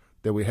events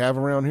that we have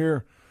around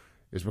here.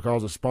 It's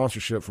because of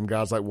sponsorship from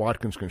guys like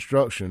Watkins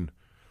Construction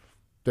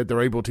that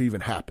they're able to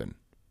even happen.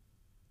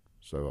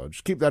 So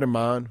just keep that in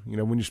mind.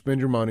 When you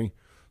spend your money,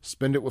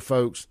 spend it with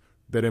folks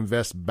that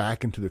invest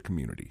back into the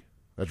community.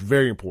 That's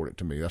very important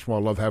to me. That's why I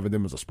love having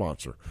them as a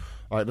sponsor.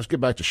 All right, let's get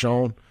back to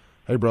Sean.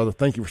 Hey, brother,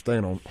 thank you for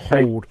staying on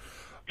hold.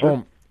 Hey.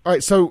 All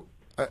right, so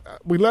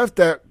we left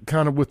that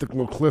kind of with the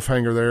little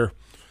cliffhanger there.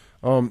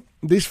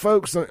 These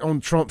folks on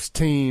Trump's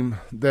team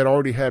that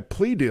already had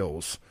plea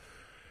deals,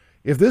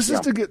 if this is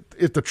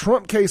if the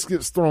Trump case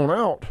gets thrown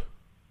out,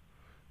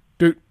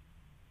 dude,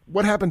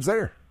 what happens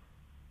there?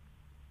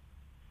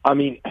 I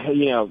mean,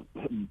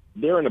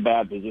 they're in a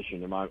bad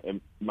position in my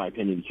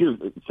opinion. Here's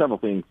several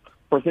things.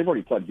 First, they've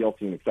already pled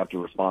guilty and accepted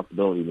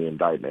responsibility in the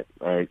indictment,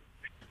 right?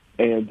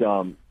 And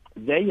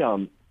let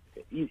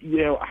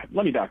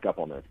me back up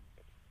on this.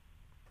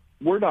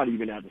 We're not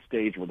even at the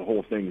stage where the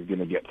whole thing is going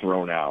to get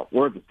thrown out.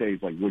 We're at the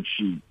stage like, is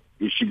she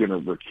going to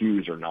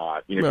recuse or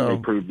not? Can they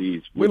prove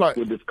these?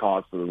 Would this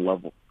cause to the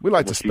level? We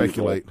like to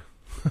speculate.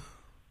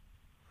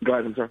 Go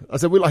ahead, I'm sorry. I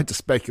said we like to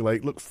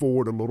speculate, look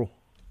forward a little.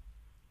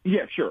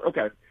 Yeah, sure.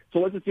 Okay. So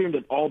let's assume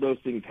that all those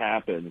things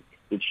happen,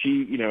 that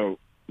she,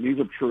 these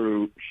are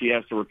true, she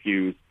has to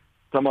recuse,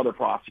 some other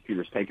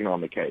prosecutor's taking on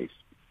the case.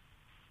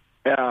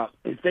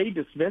 If they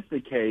dismiss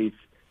the case,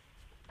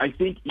 I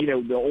think, the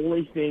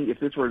only thing, if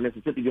this were in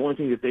Mississippi, the only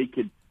thing that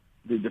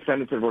the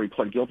defendants that have already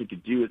pled guilty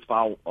could do is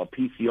file a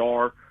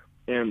PCR.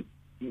 And,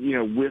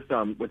 with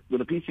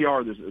a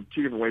PCR, there's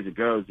two different ways it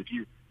goes.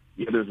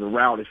 There's a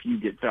route if you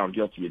get found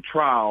guilty at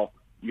trial,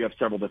 you have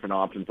several different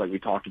options, like we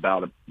talked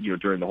about,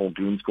 during the whole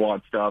Goon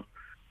Squad stuff,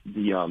 with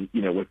the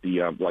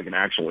like an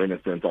actual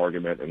innocence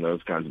argument and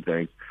those kinds of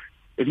things.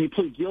 If you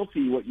plead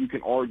guilty, what you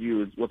can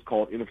argue is what's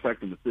called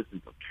ineffective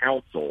assistance of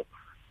counsel.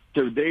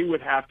 So they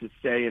would have to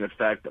say, in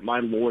effect, that my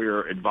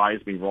lawyer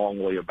advised me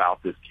wrongly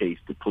about this case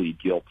to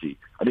plead guilty.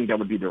 I think that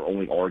would be their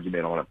only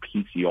argument on a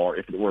PCR.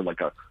 If it were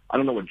like I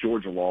don't know what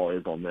Georgia law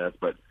is on this,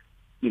 but,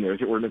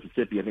 if it were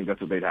Mississippi, I think that's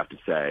what they'd have to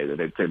say, that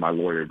they'd say my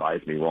lawyer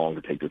advised me wrong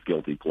to take this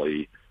guilty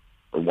plea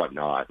or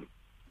whatnot,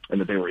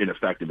 and that they were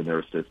ineffective in their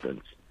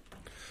assistance.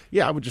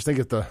 Yeah, I would just think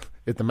if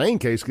the main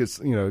case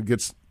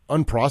gets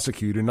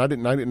unprosecuted, not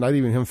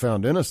even him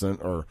found innocent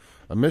or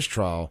a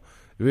mistrial,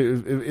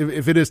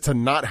 if it is to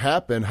not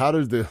happen, how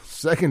does the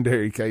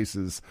secondary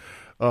cases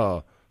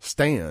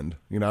stand?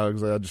 I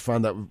just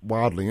find that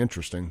wildly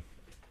interesting.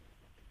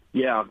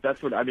 Yeah,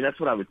 that's what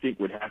I would think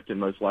would have to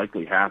most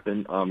likely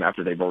happen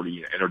after they've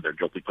already entered their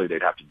guilty plea.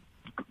 They'd have to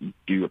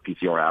do a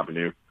PCR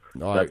avenue.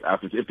 Right.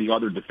 If the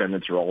other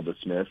defendants are all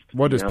dismissed.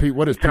 What is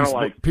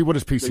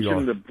PCR? They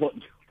shouldn't have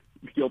pled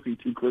guilty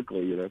too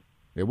quickly.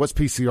 Yeah, what's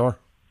PCR?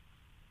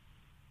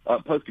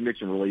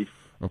 Post-conviction relief.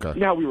 Okay.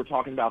 You know how we were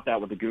talking about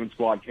that with the Goon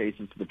Squad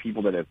cases, the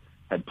people that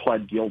had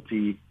pled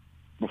guilty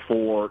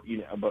before,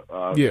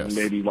 yes.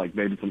 maybe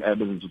some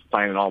evidence was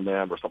planted on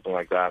them or something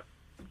like that.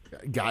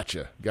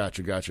 Gotcha. Yeah,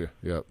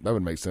 that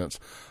would make sense.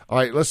 All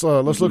right, let's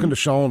look into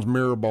Sean's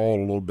mirror ball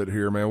a little bit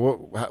here, man.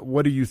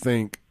 What do you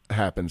think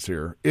happens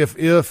here? If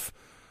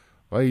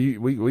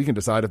we can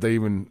decide if they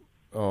even.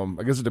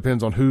 I guess it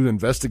depends on who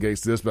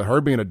investigates this, but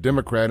her being a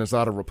Democrat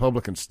inside a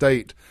Republican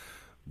state,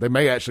 they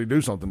may actually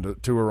do something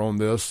to her on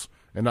this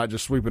and not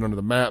just sweep it under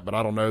the mat. But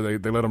I don't know.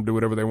 They let them do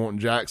whatever they want in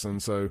Jackson,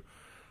 so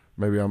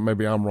maybe I'm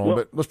wrong. Well,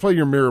 but let's play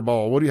your mirror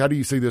ball. How do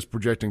you see this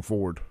projecting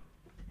forward?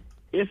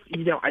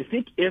 I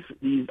think if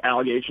these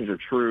allegations are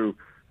true,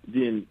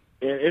 then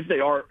if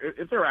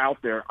they're out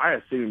there, I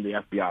assume the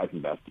FBI is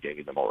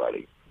investigating them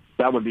already.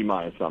 That would be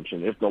my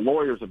assumption. If the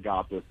lawyers have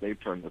got this, they've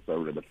turned this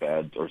over to the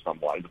feds or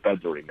somebody. The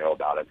feds already know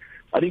about it.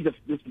 I think this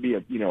would be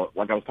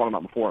like I was talking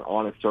about before, an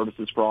honest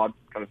services fraud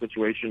kind of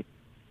situation.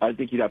 I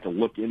think you'd have to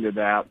look into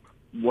that.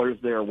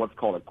 What's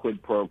called a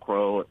quid pro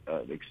quo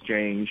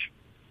exchange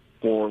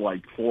for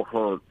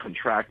her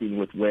contracting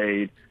with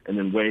Wade, and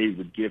then Wade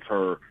would give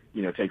her,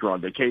 take her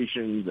on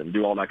vacations and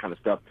do all that kind of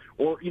stuff.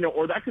 Or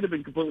that could have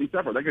been completely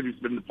separate. That could have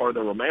just been part of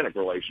their romantic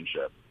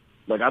relationship.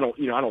 I don't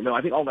know.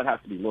 I think all that has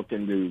to be looked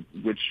into,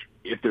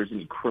 if there's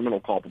any criminal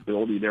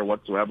culpability there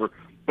whatsoever.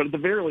 But at the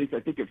very least, I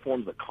think it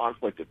forms a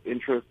conflict of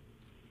interest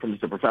from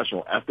just a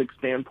professional ethics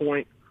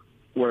standpoint,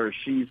 where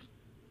she's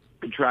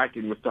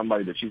contracting with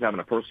somebody that she's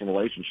having a personal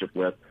relationship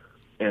with,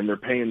 and they're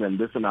paying them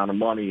this amount of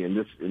money in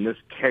this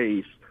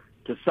case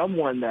to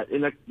someone that,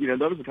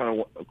 those are kind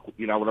of, what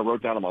I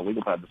wrote down on my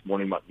legal pad this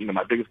morning.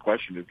 My biggest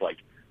question is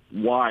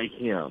why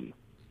him?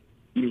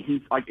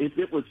 He's if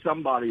it was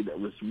somebody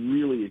that was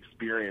really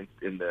experienced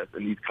in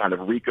these kind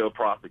of RICO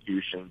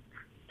prosecutions,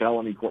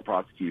 felony court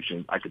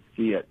prosecutions, I could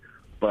see it.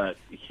 But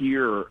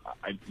here,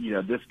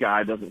 this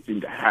guy doesn't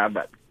seem to have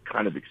that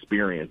kind of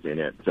experience in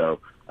it.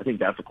 So I think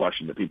that's a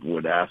question that people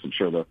would ask. I'm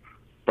sure the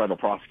federal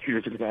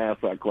prosecutors are going to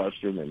ask that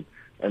question,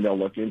 and they'll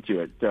look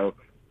into it. So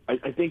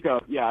I think,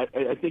 I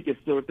think if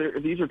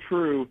these are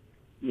true,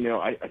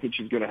 I think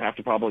she's going to have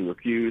to probably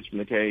recuse from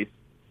the case.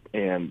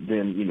 And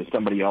then,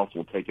 somebody else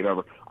will take it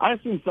over. I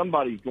assume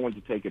somebody's going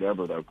to take it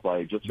over, though,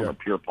 Clay, just from a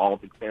pure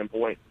politics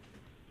standpoint.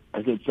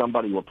 I think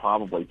somebody will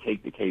probably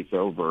take the case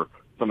over.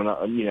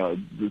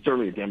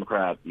 Certainly a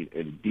Democrat,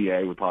 a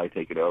DA would probably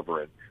take it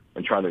over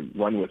and try to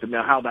run with it.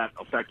 Now, how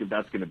effective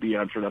that's going to be,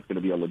 I'm sure that's going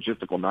to be a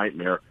logistical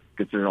nightmare,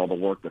 considering all the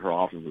work that her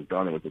office has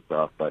done with this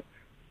stuff. But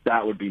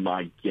that would be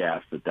my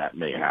guess that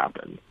may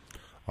happen.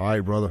 All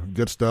right, brother.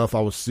 Good stuff.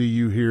 I will see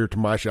you here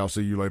tomorrow. Actually, I'll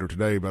see you later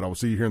today, but I will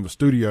see you here in the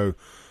studio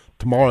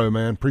tomorrow,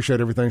 man. Appreciate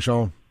everything,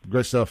 Sean.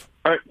 Great stuff.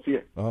 All right, see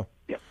you.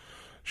 Yeah.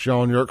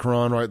 Sean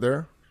Yurtkuran right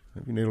there.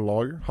 If you need a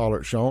lawyer,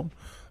 holler at Sean.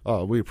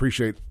 We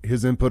appreciate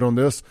his input on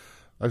this.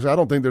 Like I said, I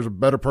don't think there's a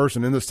better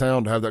person in this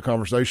town to have that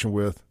conversation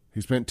with.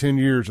 He spent 10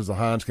 years as a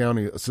Hinds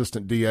County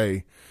assistant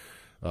DA.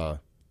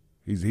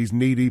 He's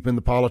knee-deep in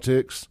the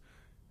politics.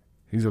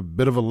 He's a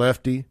bit of a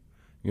lefty.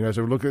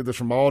 So we look at this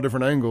from all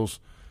different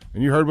angles,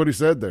 and you heard what he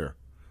said there.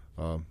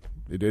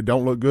 It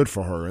don't look good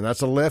for her, and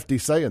that's a lefty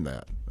saying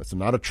that. That's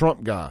not a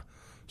Trump guy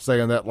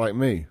saying that like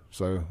me.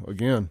 So,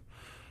 again,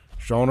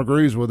 Sean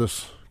agrees with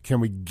us. Can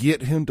we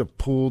get him to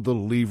pull the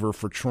lever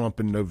for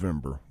Trump in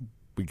November?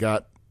 We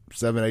got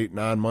 7, 8,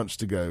 9 months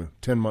to go,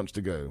 10 months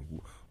to go.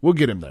 We'll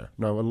get him there.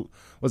 No,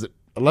 was it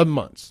 11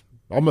 months?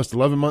 Almost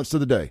 11 months to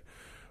the day.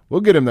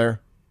 We'll get him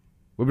there.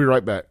 We'll be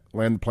right back.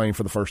 Land the plane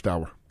for the first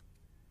hour.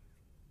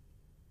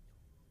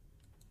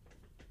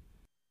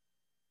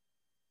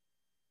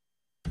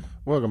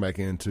 Welcome back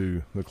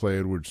into the Clay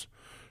Edwards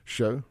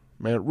Show.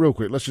 Man, real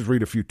quick, let's just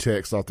read a few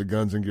texts off the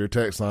Guns and Gear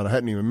text line. I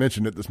hadn't even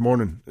mentioned it this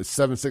morning. It's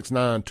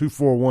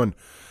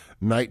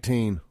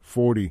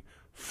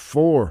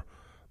 769-241-1944.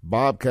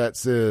 Bobcat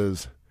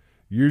says,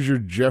 use your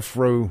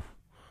Jeffro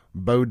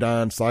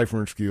Bodine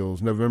ciphering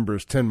skills. November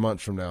is 10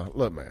 months from now.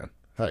 Look, man,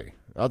 hey,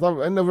 I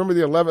thought in November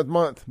the 11th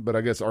month, but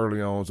I guess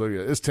early on, so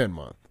yeah, it's 10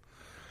 months.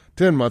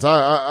 10 months.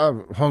 I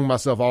hung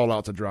myself all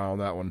out to dry on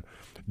that one.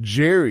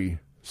 Jerry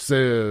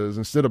says,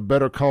 instead of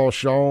Better Call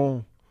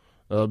Sean,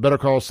 Better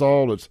Call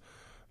Saul,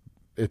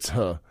 it's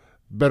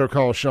Better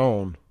Call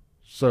Sean.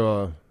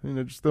 So,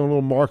 just throwing a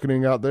little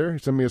marketing out there. He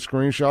sent me a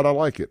screenshot. I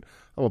like it.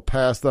 I will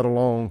pass that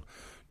along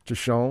to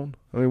Sean.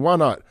 I mean, why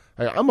not?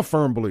 Hey, I'm a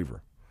firm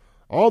believer.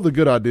 All the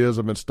good ideas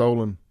have been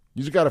stolen.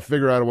 You just got to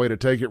figure out a way to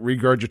take it,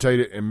 regurgitate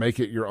it, and make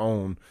it your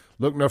own.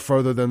 Look no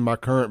further than my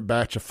current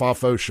batch of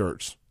FAFO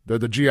shirts. They're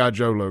the G.I.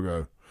 Joe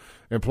logo.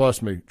 And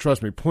trust me,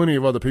 plenty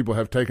of other people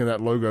have taken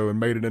that logo and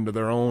made it into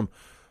their own.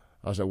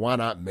 I said, why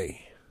not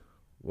me?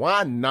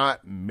 Why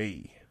not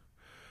me?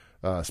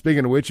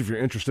 Speaking of which, if you're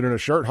interested in a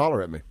shirt,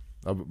 holler at me.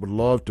 I would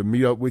love to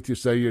meet up with you,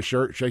 sell you a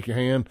shirt, shake your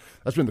hand.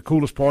 That's been the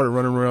coolest part of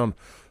running around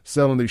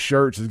selling these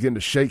shirts, is getting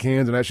to shake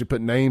hands and actually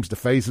put names to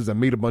faces and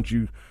meet a bunch of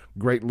you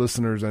great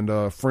listeners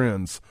and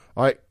friends.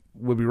 All right,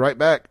 we'll be right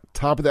back.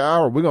 Top of the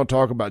hour, we're going to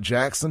talk about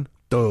Jackson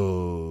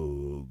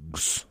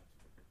thugs.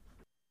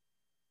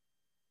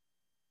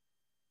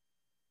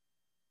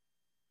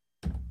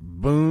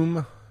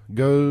 Boom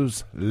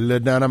goes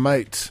the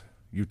dynamite.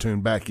 You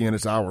tune back in.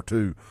 It's hour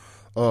 2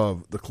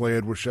 of the Clay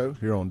Edwards Show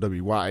here on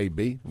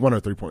WYAB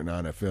 103.9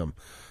 FM.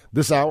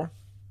 This hour,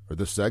 or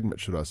this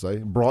segment, should I say,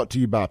 brought to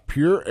you by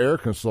Pure Air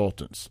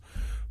Consultants.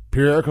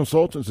 Pure Air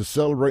Consultants is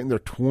celebrating their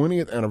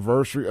 20th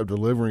anniversary of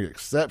delivering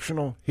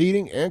exceptional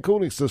heating and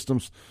cooling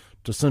systems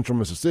to Central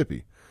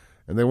Mississippi.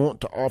 And they want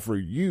to offer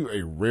you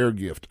a rare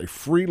gift, a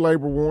free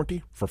labor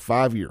warranty for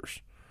 5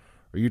 years.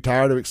 Are you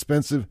tired of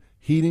expensive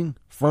heating,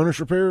 furnace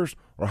repairs,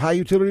 or high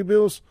utility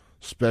bills?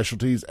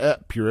 Specialties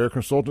at Pure Air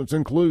Consultants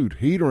include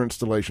heater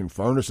installation,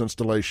 furnace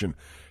installation,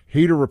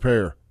 heater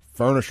repair,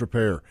 furnace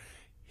repair,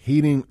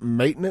 heating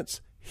maintenance,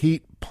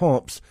 heat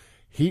pumps,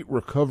 heat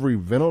recovery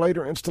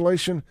ventilator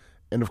installation,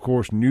 and, of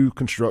course, new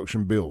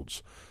construction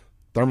builds.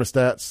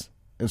 Thermostats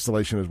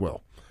installation as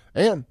well.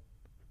 And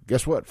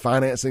guess what?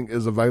 Financing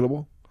is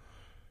available.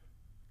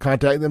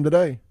 Contact them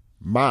today.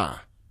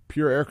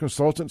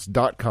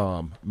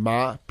 MyPureAirConsultants.com.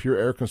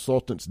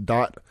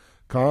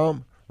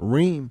 MyPureAirConsultants.com.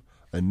 Ream,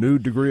 a new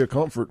degree of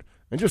comfort.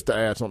 And just to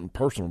add something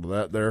personal to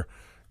that there,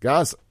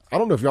 guys, I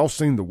don't know if y'all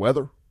seen the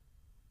weather,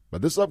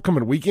 but this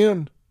upcoming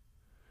weekend,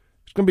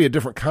 it's going to be a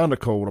different kind of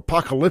cold,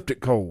 apocalyptic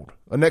cold,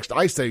 a next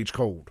ice age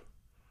cold.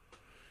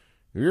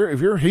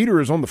 If your heater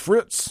is on the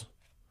fritz,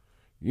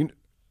 you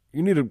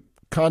need to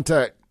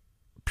contact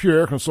Pure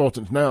Air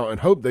Consultants now and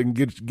hope they can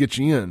get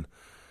you in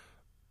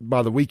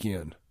by the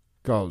weekend,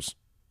 because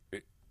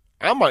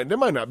there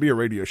might not be a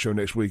radio show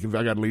next week if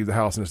I got to leave the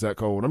house and it's that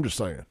cold. I'm just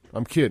saying.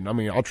 I'm kidding. I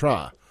mean, I'll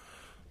try.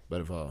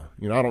 But if, I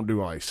don't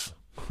do ice.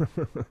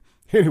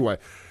 Anyway,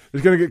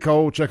 it's going to get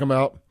cold. Check them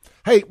out.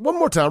 Hey, one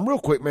more time, real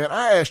quick, man.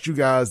 I asked you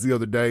guys the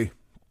other day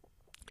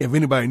if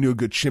anybody knew a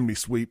good chimney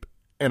sweep.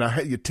 And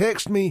you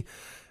text me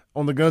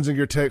on the Guns and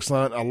Gear text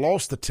line. I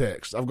lost the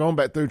text. I've gone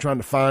back through trying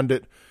to find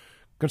it.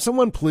 Can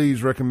someone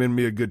please recommend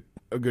me a good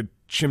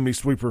chimney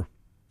sweeper?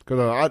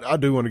 Because I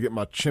do want to get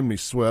my chimney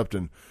swept,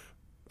 and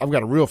I've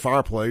got a real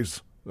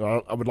fireplace.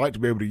 I would like to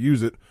be able to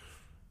use it,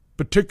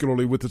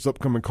 particularly with this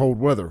upcoming cold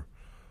weather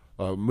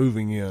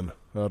moving in.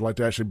 I'd like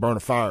to actually burn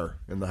a fire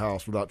in the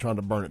house without trying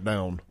to burn it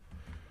down.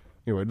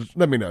 Anyway, just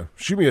let me know.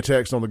 Shoot me a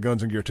text on the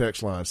Guns and Gear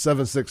text line,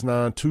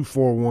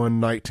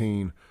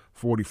 769-241-1944,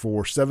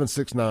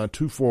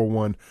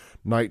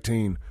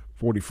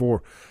 769-241-1944.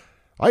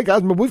 All right,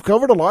 guys, we've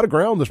covered a lot of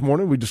ground this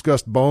morning. We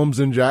discussed bums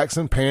in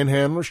Jackson,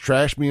 panhandlers,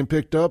 trash being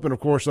picked up, and, of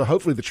course,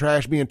 hopefully the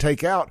trash being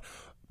taken out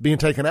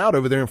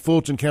over there in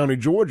Fulton County,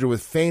 Georgia,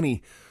 with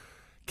Fanny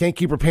Can't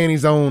Keep Her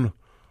Panties On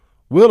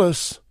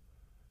Willis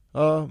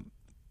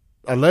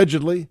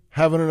allegedly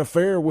having an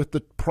affair with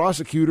the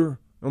prosecutor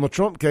on the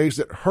Trump case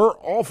that her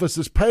office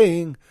is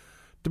paying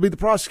to be the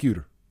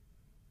prosecutor.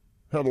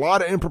 Had a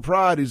lot of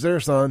improprieties there,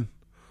 son.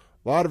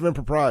 A lot of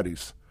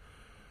improprieties,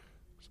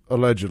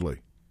 allegedly.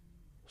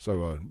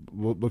 So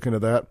we'll look into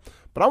that.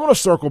 But I want to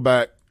circle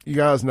back. You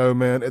guys know,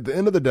 man, at the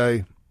end of the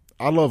day,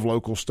 I love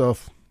local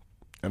stuff.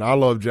 And I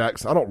love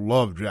Jackson. I don't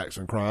love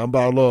Jackson crime, but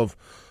I love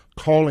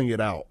calling it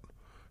out.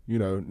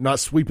 Not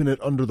sweeping it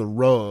under the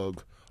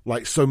rug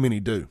like so many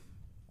do.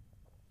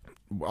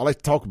 I like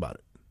to talk about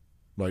it.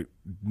 Like,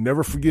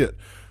 never forget,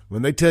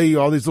 when they tell you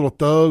all these little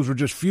thugs are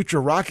just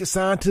future rocket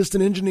scientists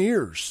and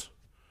engineers,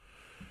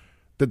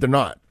 that they're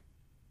not.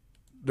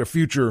 They're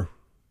future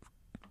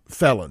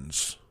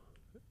felons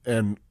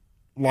and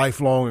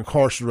lifelong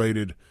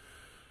incarcerated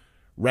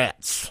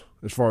rats,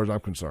 as far as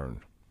I'm concerned.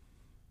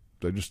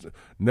 They just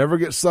never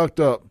get sucked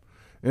up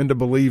into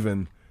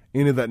believing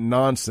any of that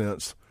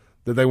nonsense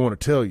that they want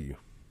to tell you.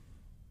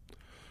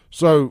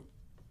 So,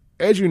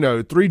 as you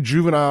know, 3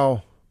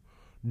 juvenile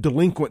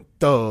delinquent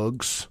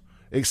thugs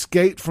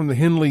escaped from the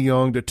Henley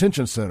Young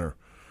Detention Center.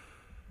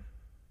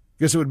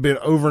 Guess it would have been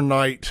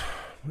overnight,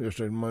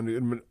 yesterday, Monday,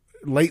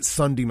 late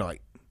Sunday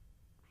night.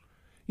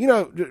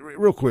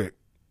 Real quick,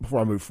 before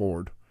I move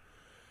forward,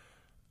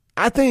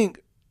 I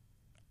think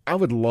I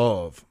would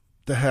love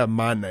to have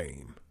my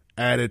name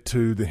added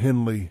to the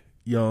Henley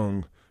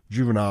Young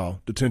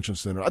Juvenile Detention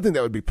Center. I think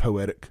that would be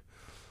poetic.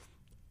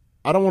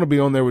 I don't want to be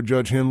on there with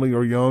Judge Henley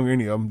or Young,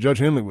 any of them. Judge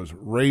Henley was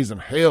raising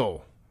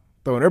hell,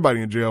 throwing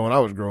everybody in jail when I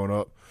was growing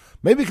up.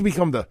 Maybe it could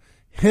become the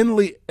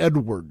Henley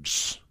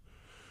Edwards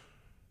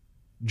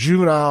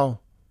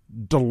Juvenile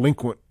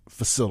Delinquent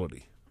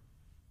Facility.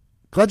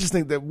 Because I just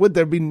think that would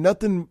there be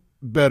nothing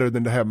better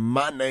than to have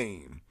my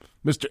name,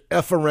 Mr.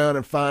 F around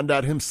and find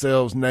out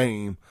himself's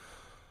name,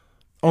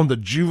 on the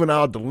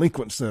Juvenile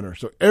Delinquent Center.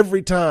 So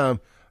every time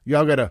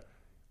y'all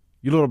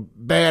you little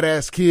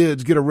badass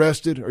kids get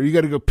arrested, or you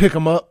got to go pick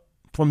them up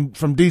from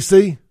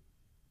D.C.,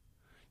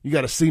 you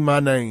got to see my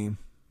name,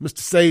 Mr.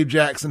 Save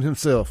Jackson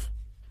himself.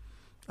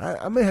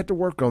 I may have to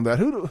work on that.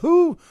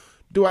 Who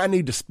do I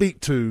need to speak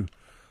to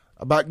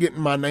about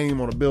getting my name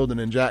on a building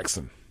in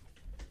Jackson?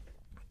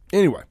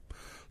 Anyway,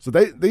 so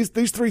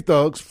these three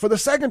thugs, for the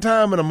second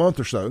time in a month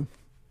or so,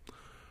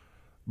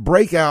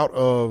 break out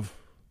of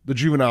the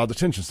juvenile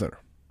detention center.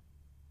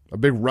 A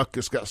big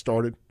ruckus got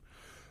started.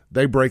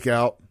 They break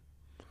out.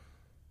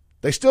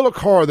 They steal a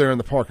car there in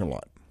the parking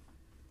lot.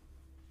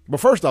 But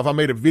first off, I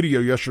made a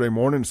video yesterday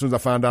morning as soon as I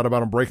found out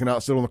about them breaking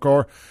out, stealing the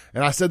car,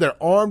 and I said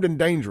they're armed and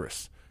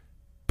dangerous.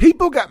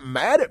 People got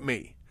mad at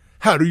me.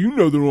 How do you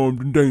know they're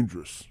armed and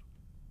dangerous?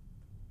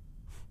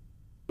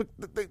 But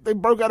they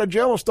broke out of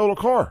jail and stole a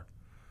car.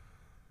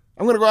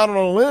 I'm going to go out on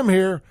a limb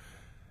here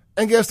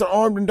and guess they're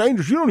armed and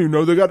dangerous. You don't even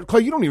know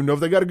Clay, you don't even know if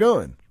they got a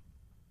gun.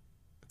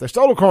 If they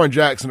stole a car in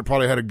Jackson, it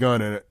probably had a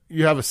gun in it.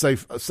 You have a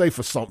safe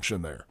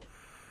assumption there.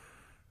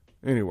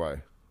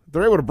 Anyway, if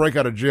they're able to break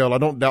out of jail, I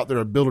don't doubt their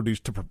abilities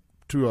to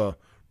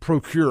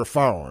procure a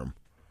firearm.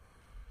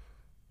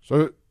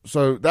 So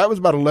that was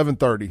about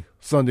 11:30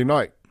 Sunday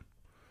night.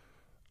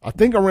 I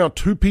think around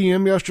 2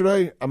 p.m.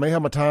 yesterday, I may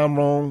have my time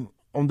wrong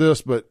on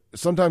this, but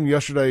sometime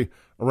yesterday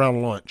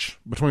around lunch,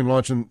 between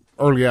lunch and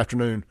early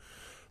afternoon,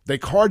 they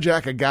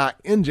carjack a guy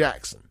in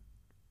Jackson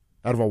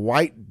out of a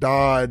white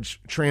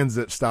Dodge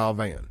Transit-style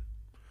van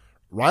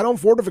right on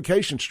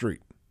Fortification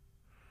Street.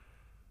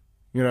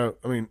 You know,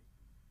 I mean,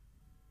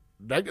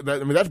 that's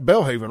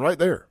Belhaven right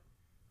there.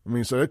 I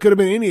mean, so it could have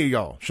been any of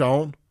y'all,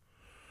 Sean.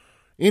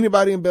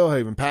 Anybody in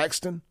Belhaven,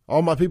 Paxton,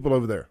 all my people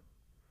over there.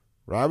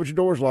 Ride with your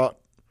doors locked.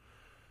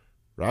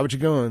 Ride with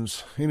your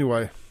guns.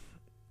 Anyway,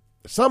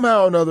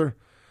 somehow or another,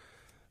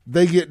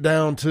 they get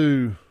down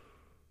to...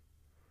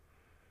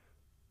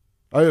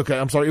 Oh, okay,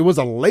 I'm sorry. It was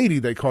a lady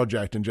they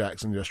carjacked in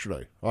Jackson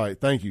yesterday. All right,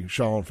 thank you,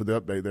 Sean, for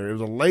the update there. It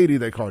was a lady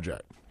they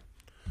carjacked.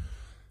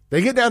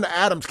 They get down to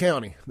Adams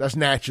County. That's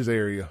Natchez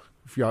area,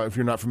 if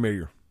you're not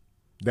familiar.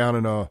 Down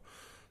in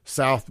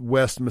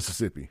southwest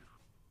Mississippi.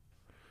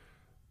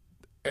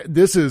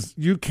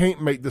 You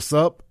can't make this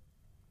up.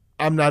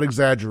 I'm not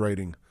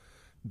exaggerating.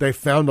 They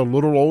found a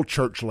little old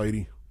church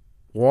lady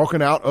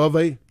walking out of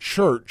a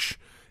church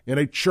in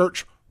a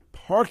church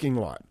parking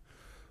lot.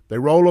 They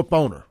roll up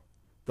on her.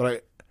 They're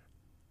like,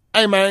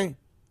 hey, man.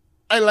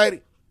 Hey,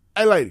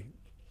 lady.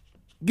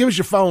 Give us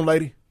your phone,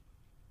 lady.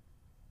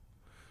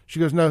 She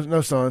goes,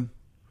 no, son.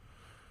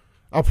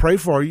 I'll pray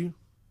for you,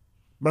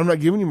 but I'm not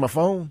giving you my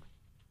phone.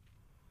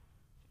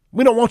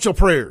 We don't want your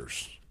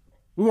prayers.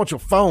 We want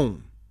your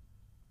phone.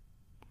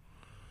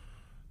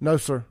 No,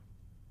 sir.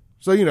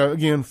 So,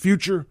 again,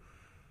 future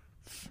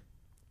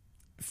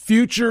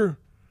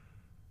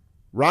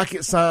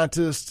rocket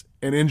scientists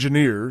and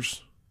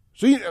engineers.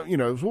 So,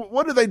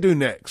 what do they do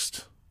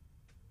next?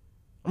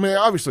 I mean,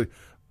 obviously,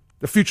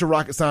 the future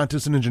rocket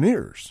scientists and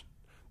engineers.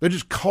 They're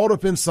just caught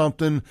up in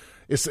something.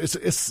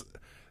 It's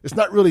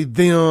not really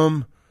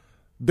them.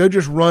 They're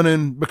just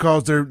running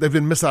because they've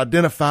been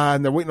misidentified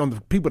and they're waiting on the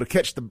people to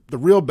catch the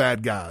real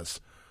bad guys,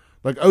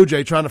 like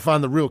OJ trying to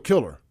find the real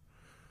killer.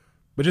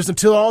 But just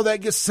until all that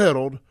gets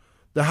settled,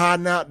 they're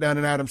hiding out down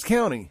in Adams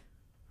County.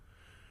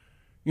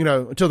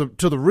 Until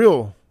the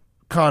real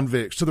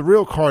convicts, to the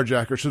real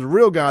carjackers, to the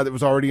real guy that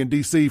was already in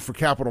D.C. for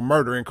capital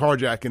murder and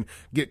carjacking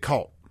get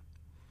caught.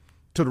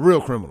 To the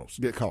real criminals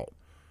get caught.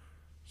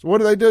 So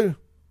what do?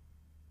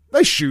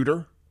 They shoot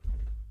her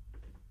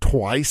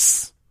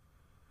twice.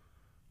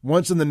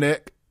 Once in the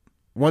neck,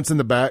 once in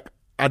the back.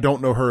 I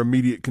don't know her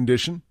immediate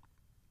condition.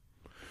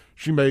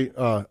 She may,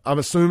 I'm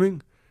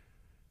assuming.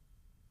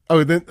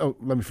 Let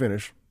me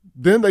finish.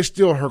 Then they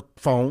steal her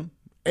phone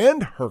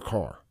and her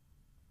car.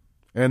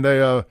 And they,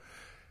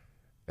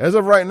 as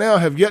of right now,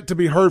 have yet to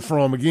be heard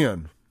from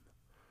again.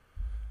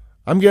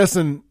 I'm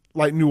guessing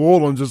like New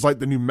Orleans is like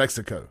the New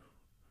Mexico.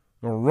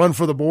 They'll run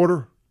for the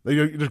border. They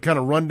just kind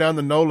of run down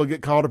the NOLA,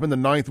 get caught up in the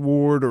 9th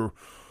Ward or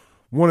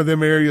one of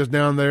them areas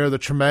down there, the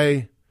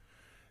Treme,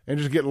 and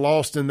just get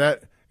lost in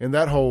that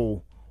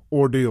whole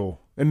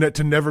ordeal and that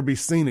to never be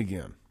seen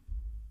again.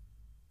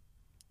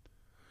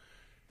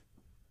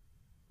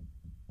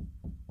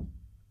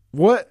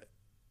 What?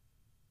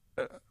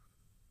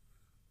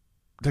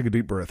 Take a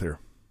deep breath here.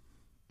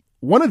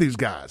 One of these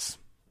guys,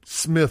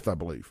 Smith, I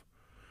believe,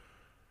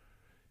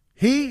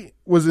 he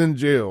was in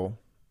jail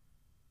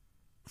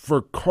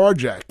for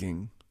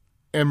carjacking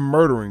and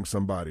murdering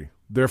somebody,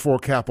 therefore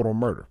capital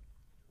murder.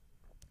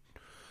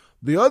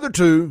 The other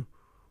two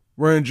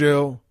were in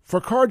jail for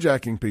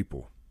carjacking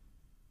people.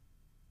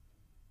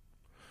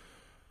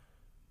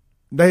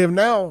 They have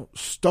now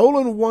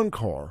stolen one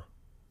car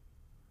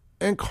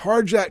and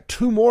carjacked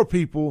 2 more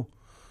people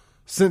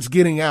since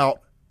getting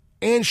out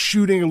and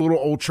shooting a little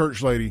old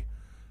church lady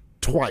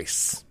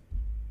twice.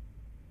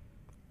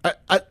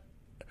 I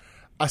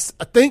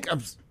think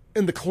I'm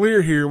in the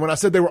clear here when I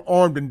said they were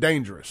armed and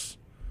dangerous.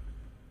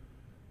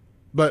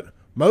 But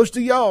most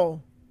of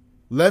y'all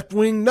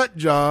left-wing nut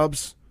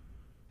jobs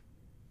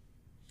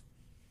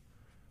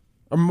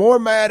are more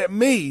mad at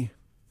me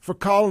for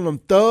calling them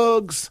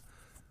thugs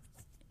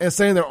and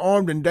saying they're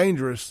armed and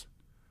dangerous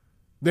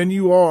than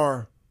you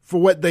are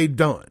for what they've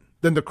done,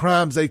 than the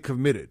crimes they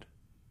committed.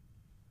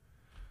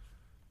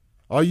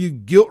 All you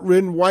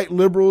guilt-ridden white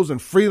liberals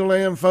and free the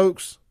land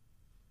folks,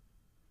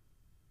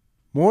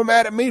 more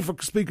mad at me for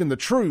speaking the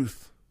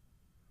truth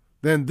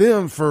than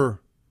them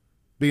for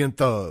being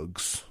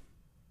thugs.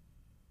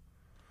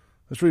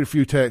 Let's read a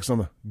few texts on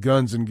the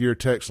Guns and Gear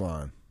text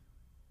line.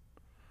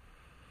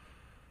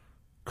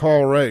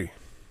 Carl Ray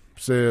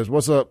says,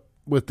 what's up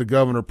with the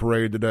governor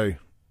parade today?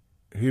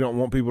 He don't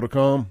want people to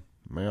come?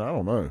 Man, I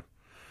don't know.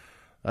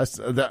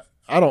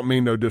 I don't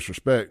mean no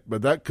disrespect,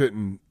 but that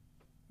couldn't,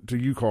 to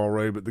you, Carl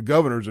Ray, but the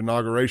governor's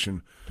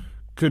inauguration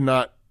could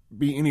not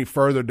be any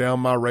further down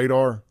my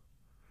radar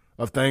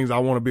of things I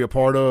want to be a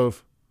part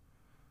of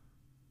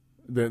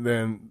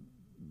than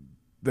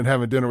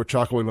having dinner with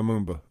Chakwe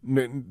Lumumba.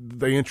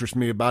 They interest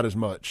me about as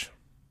much.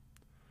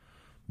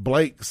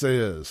 Blake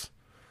says,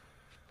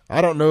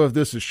 I don't know if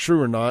this is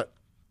true or not.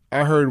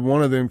 I heard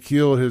one of them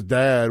killed his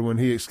dad when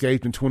he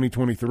escaped in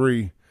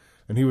 2023,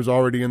 and he was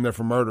already in there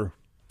for murder.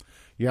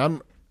 Yeah,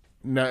 I'm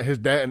not his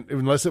dad,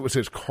 unless it was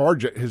his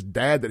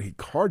dad that he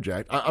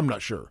carjacked. I'm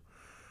not sure.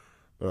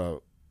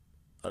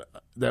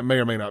 That may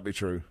or may not be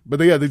true.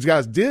 But yeah, these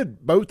guys did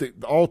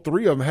all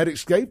three of them had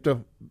escaped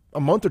a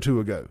month or two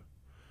ago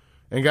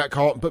and got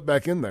caught and put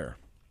back in there.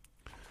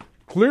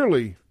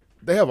 Clearly,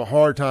 they have a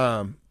hard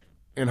time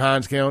in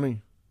Hinds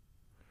County,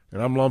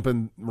 and I'm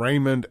lumping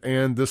Raymond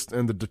and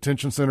the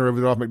detention center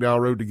over there off McDowell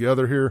Road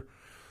together here.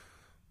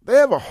 They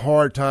have a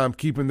hard time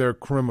keeping their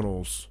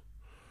criminals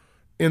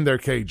in their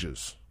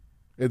cages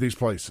at these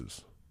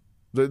places.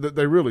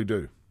 They really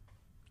do.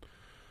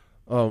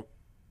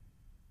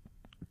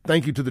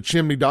 Thank you to the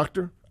Chimney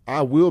Doctor.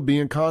 I will be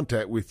in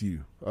contact with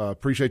you.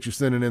 Appreciate you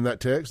sending in that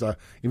text. If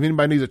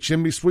anybody needs a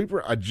chimney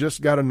sweeper, I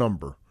just got a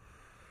number.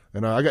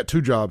 And I got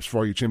 2 jobs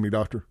for you, Chimney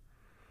Doctor.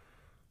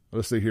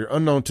 Let's see here.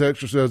 Unknown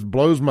Texture says,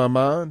 blows my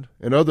mind.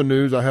 In other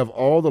news, I have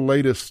all the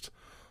latest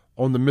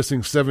on the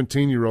missing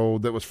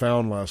 17-year-old that was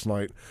found last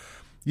night.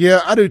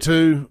 Yeah, I do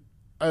too.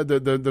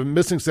 The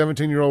missing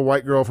 17-year-old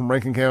white girl from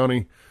Rankin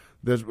County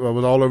that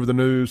was all over the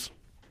news.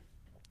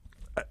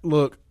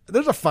 Look,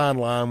 there's a fine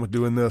line with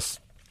doing this.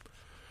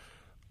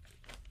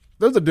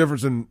 There's a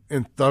difference in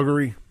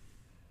thuggery,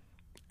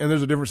 and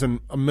there's a difference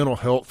in a mental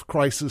health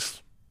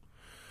crisis.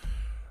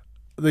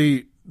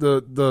 The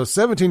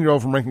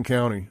 17-year-old from Rankin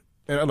County,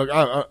 and look,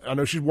 I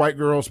know she's a white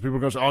girl, so people are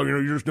going to say, oh,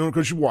 you're just doing it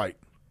because she's white.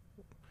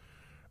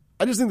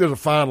 I just think there's a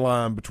fine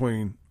line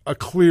between a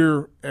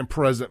clear and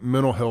present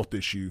mental health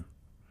issue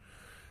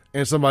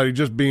and somebody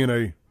just being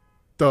a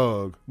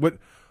thug.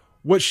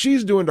 What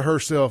she's doing to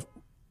herself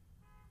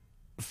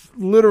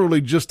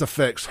literally just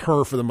affects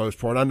her for the most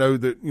part. I know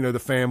that, the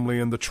family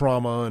and the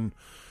trauma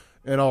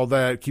and all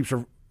that keeps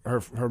her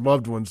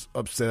loved ones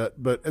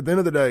upset, but at the end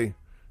of the day,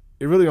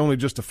 it really only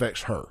just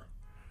affects her.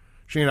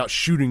 She ain't out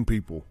shooting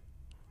people,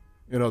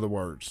 in other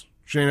words.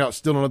 She ain't out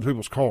stealing other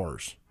people's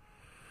cars.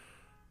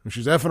 And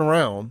she's effing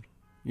around,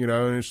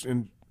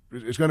 and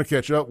it's going to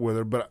catch up with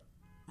her, but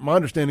my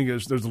understanding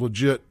is there's a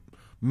legit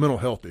mental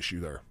health issue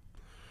there.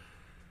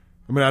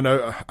 I mean, I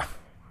know,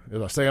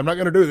 as I say, I'm not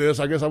going to do this.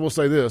 I guess I will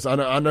say this.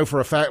 I know for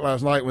a fact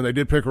last night when they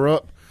did pick her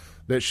up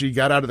that she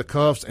got out of the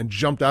cuffs and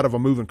jumped out of a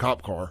moving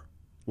cop car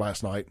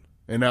last night,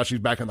 and now she's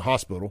back in the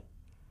hospital.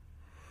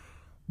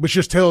 Which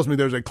just tells me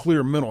there's a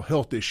clear mental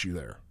health issue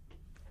there.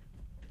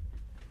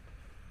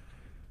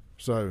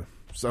 So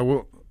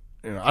we'll,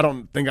 I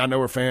don't think I know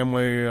her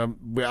family.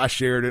 I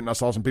shared it, and I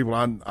saw some people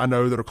I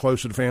know that are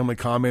close to the family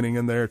commenting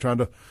in there, trying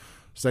to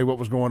say what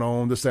was going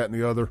on, this, that, and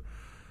the other.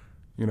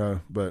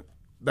 But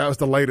that was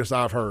the latest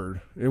I've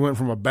heard. It went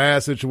from a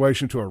bad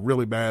situation to a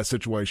really bad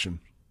situation.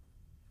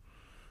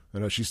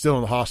 And she's still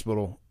in the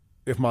hospital,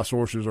 if my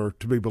sources are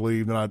to be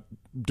believed, and I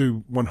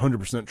do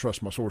 100%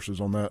 trust my sources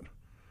on that.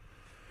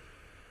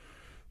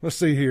 Let's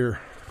see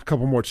here. A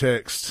couple more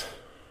texts.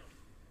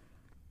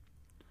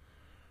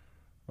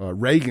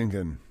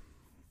 Reagan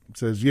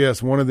says,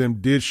 yes, one of them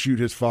did shoot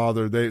his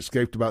father. They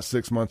escaped about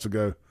 6 months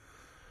ago.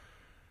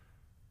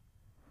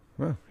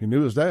 Well, he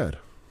knew his dad.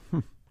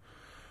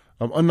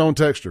 Unknown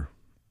texture.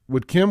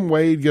 Would Kim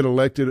Wade get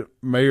elected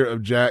mayor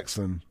of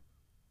Jackson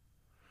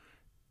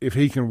if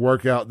he can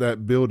work out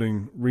that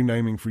building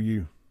renaming for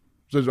you?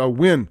 Says,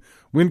 when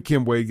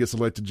Kim Wade gets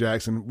elected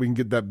Jackson, we can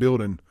get that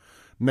building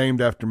named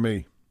after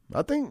me.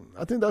 I think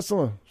that's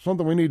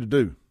something we need to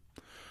do.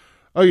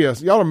 Oh,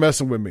 yes, y'all are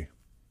messing with me.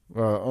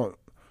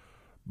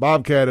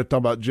 Bobcat had talked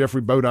about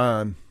Jeffrey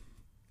Bodine,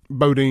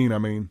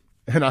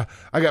 and I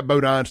got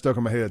Bodine stuck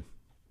in my head.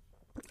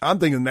 I'm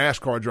thinking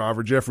NASCAR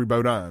driver Jeff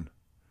Bodine.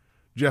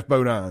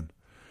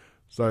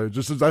 So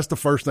that's the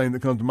first thing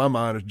that comes to my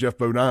mind is Jeff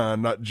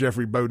Bodine, not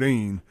Jeffrey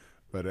Bodine.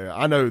 But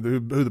I know who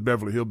the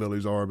Beverly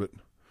Hillbillies are, but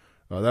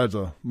that's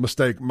a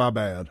mistake. My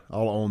bad.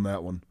 I'll own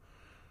that one.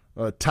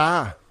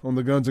 Ty on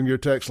the Guns and Gear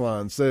text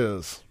line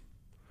says,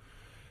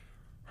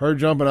 her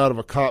jumping out of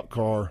a cop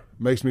car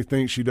makes me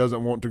think she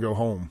doesn't want to go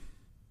home.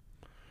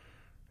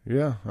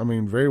 Yeah, I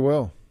mean, very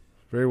well.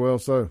 Very well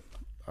so.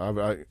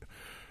 I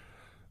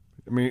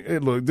mean,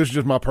 look, this is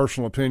just my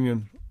personal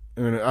opinion.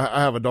 I mean,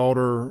 I have a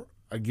daughter.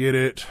 I get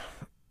it.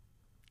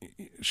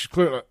 She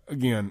clearly,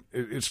 again,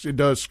 it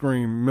does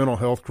scream mental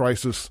health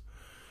crisis.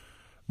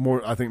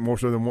 I think more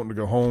so than wanting to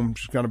go home.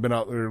 She's kind of been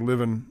out there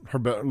living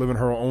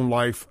her own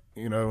life,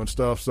 and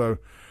stuff. So,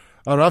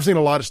 I don't know, I've seen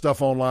a lot of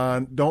stuff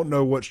online. Don't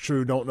know what's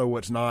true. Don't know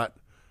what's not.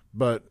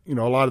 But a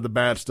lot of the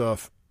bad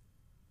stuff,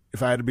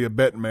 if I had to be a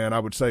betting man, I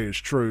would say is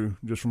true.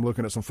 Just from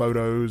looking at some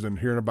photos and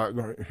hearing about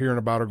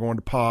her going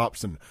to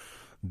Pops and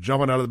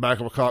jumping out of the back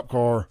of a cop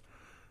car.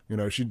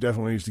 She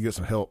definitely needs to get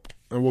some help.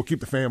 And we'll keep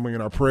the family in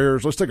our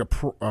prayers. Let's take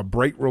a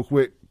break real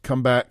quick,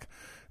 come back,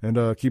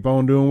 and keep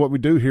on doing what we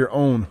do here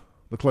on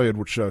The Clay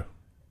Edwards Show.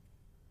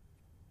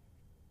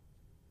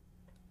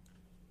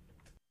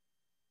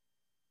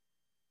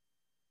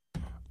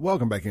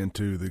 Welcome back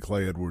into The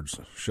Clay Edwards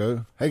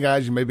Show. Hey,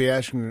 guys, you may be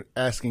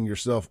asking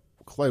yourself,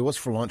 Clay, what's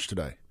for lunch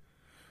today?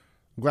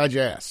 I'm glad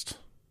you asked.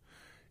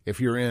 If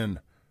you're in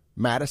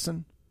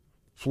Madison,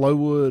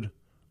 Flowood,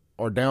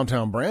 or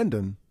downtown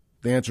Brandon,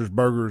 the answer is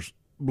Burgers,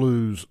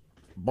 Blues,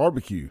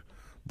 Barbecue.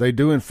 They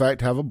do, in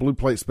fact, have a blue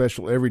plate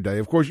special every day.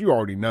 Of course, you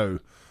already know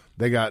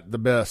they got the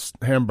best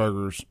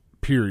hamburgers,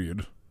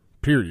 period.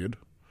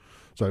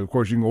 So, of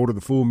course, you can order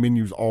the full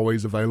menus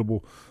always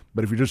available.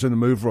 But if you're just in the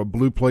mood for a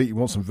blue plate, you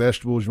want some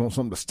vegetables, you want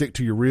something to stick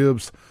to your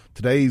ribs,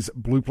 today's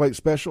blue plate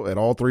special at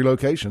all three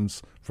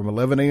locations from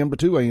 11 a.m. to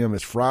 2 a.m.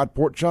 is fried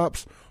pork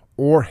chops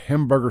or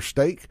hamburger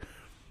steak.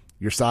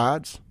 Your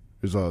sides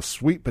is a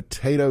sweet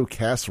potato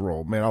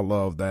casserole. Man, I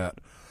love that.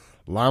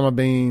 Lima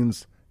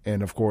beans,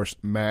 and, of course,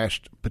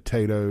 mashed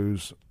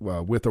potatoes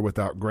with or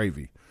without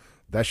gravy.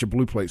 That's your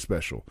blue plate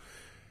special.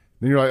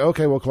 Then you're like,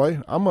 okay, well, Clay,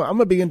 I'm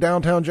gonna be in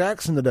downtown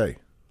Jackson today.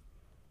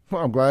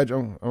 Well, I'm glad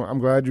you're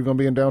going to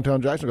be in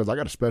downtown Jackson because I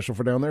got a special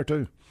for down there,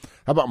 too.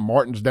 How about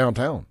Martin's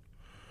downtown?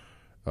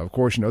 Of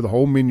course, the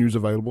whole menu's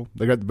available.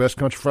 They got the best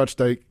country fried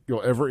steak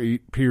you'll ever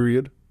eat,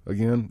 period.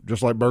 Again,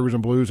 just like Burgers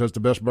and Blues has the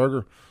best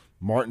burger,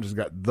 Martin's has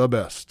got the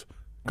best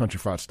country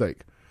fried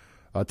steak.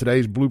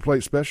 Today's blue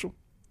plate special,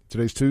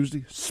 today's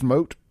Tuesday,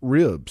 smoked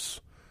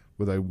ribs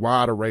with a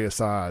wide array of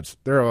sides.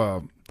 They're,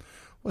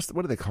 what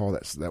do they call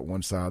that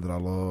one side that I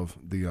love?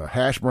 The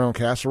hash brown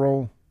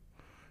casserole.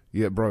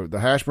 Yeah, bro, the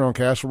hash brown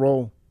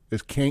casserole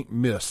is can't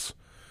miss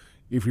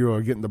if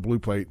you're getting the blue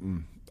plate.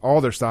 And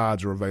all their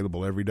sides are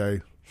available every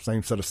day.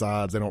 Same set of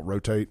sides. They don't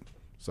rotate.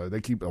 So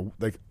they keep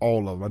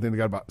all of them. I think they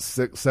got about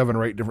 6, 7,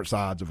 or 8 different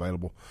sides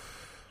available.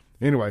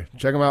 Anyway,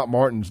 check them out.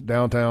 Martin's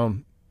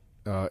downtown.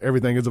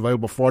 Everything is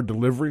available for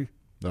delivery.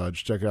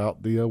 Just check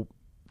out the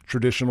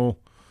traditional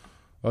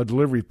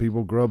delivery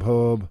people,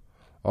 Grubhub,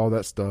 all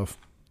that stuff.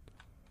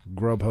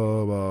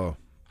 Grubhub,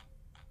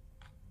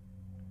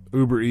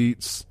 Uber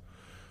Eats,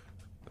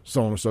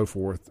 so on and so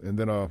forth. And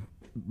then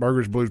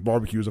Burgers, Blues,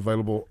 Barbecue is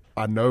available,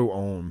 I know,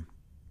 on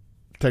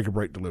Take a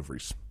Break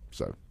deliveries.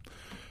 So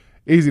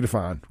easy to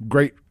find.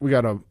 Great. We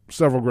got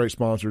several great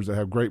sponsors that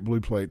have great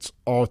blue plates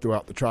all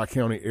throughout the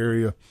Tri-County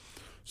area.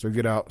 So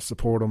get out,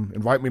 support them.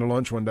 Invite me to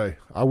lunch one day.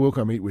 I will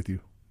come eat with you.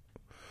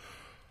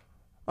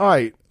 All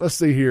right, let's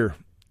see here.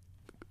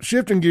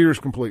 Shifting gears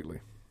completely.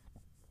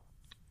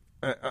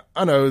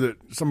 I know that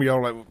some of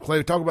y'all are like,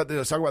 Clay, talk about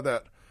this, talk about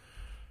that.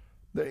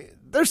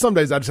 There's some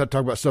days I just have to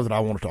talk about stuff that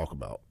I want to talk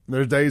about.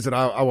 There's days that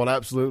I will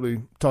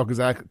absolutely talk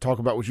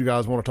about what you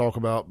guys want to talk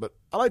about, but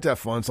I like to have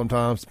fun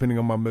sometimes, depending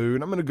on my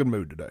mood. I'm in a good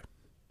mood today.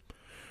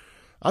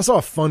 I saw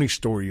a funny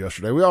story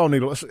yesterday. We all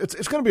need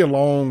it's going to be a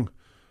long,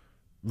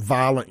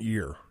 violent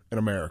year in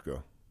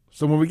America.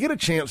 So when we get a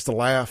chance to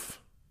laugh,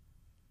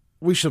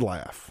 we should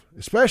laugh,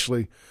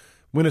 especially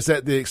when it's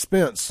at the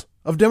expense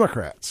of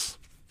Democrats.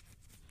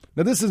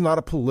 Now, this is not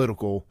a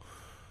political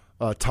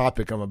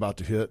topic I'm about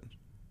to hit,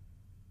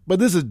 but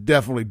this is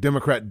definitely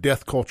Democrat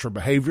death culture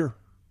behavior.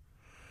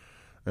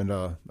 And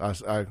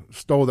I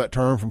stole that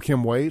term from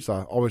Kim Waits.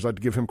 I always like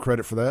to give him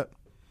credit for that.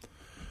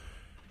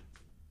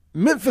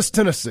 Memphis,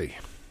 Tennessee,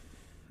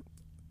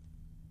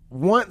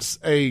 once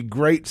a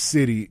great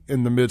city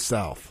in the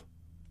Mid-South.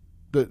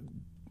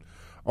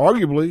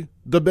 Arguably,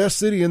 the best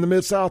city in the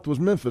Mid-South was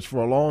Memphis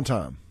for a long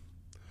time.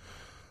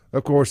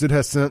 Of course, it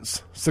has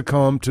since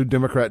succumbed to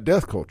Democrat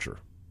death culture.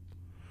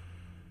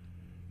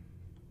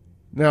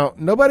 Now,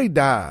 nobody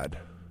died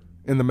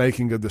in the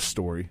making of this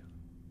story,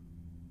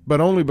 but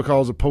only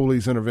because of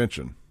police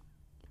intervention.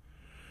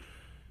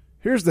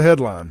 Here's the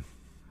headline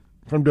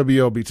from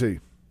WLBT.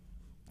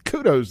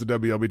 Kudos to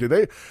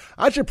WLBT.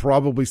 I should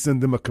probably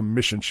send them a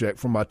commission check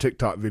for my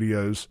TikTok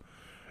videos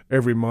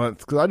every month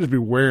because I'd just be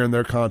wearing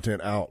their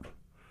content out.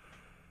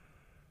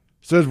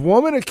 It says,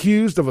 woman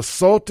accused of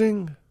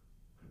assaulting,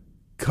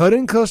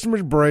 cutting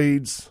customers'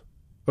 braids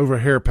over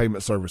hair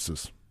payment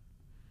services.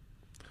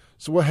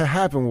 So what had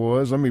happened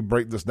was, let me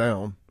break this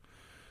down.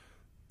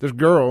 This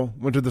girl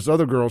went to this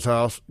other girl's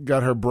house,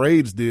 got her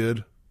braids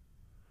did.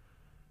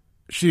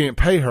 She didn't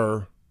pay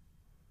her,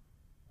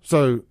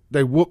 so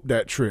they whooped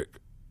that trick,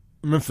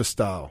 Memphis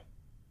style,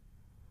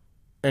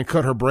 and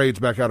cut her braids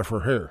back out of her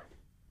hair.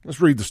 Let's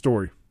read the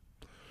story.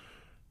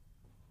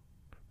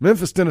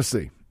 Memphis,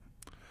 Tennessee.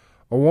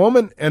 A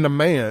woman and a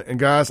man, and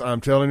guys,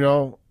 I'm telling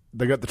y'all,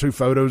 they got the two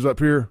photos up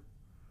here.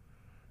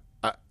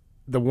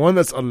 The one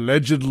that's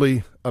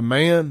allegedly a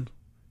man,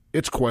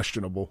 it's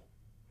questionable.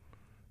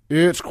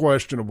 It's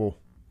questionable.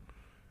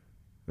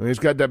 And he's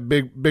got that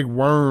big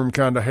worm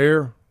kind of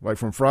hair, like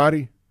from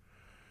Friday.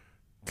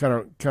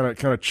 Kind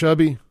of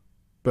chubby,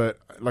 but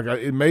like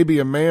it may be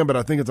a man, but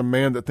I think it's a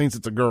man that thinks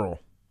it's a girl.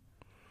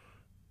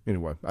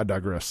 Anyway, I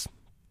digress.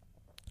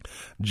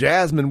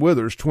 Jasmine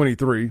Withers,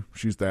 23,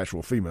 she's the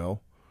actual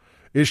female,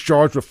 is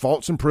charged with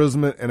false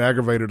imprisonment and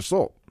aggravated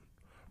assault.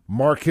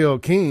 Markel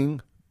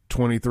King,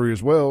 23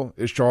 as well,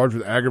 is charged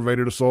with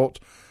aggravated assault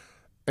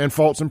and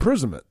false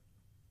imprisonment.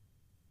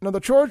 Now,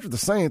 they're charged with the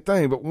same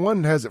thing, but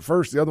one has it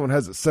first, the other one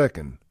has it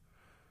second.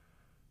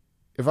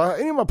 If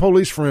any of my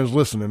police friends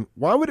listening,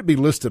 why would it be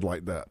listed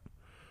like that?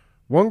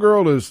 One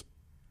girl is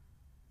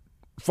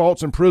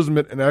false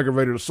imprisonment and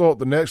aggravated assault.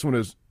 The next one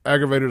is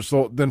aggravated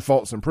assault, then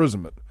false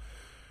imprisonment.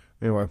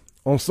 Anyway,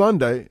 on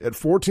Sunday at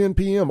 4:10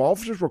 p.m.,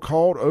 officers were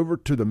called over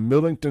to the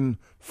Millington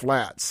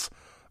Flats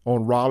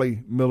on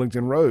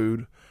Raleigh-Millington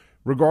Road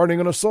regarding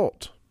an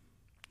assault.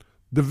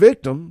 The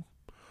victim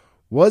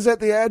was at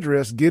the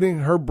address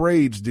getting her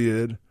braids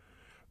did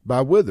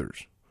by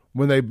Withers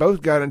when they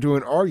both got into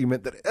an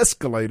argument that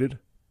escalated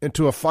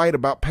into a fight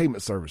about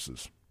payment for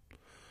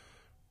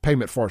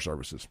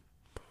services.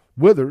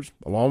 Withers,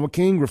 along with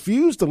King,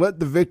 refused to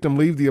let the victim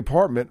leave the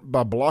apartment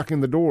by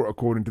blocking the door,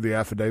 according to the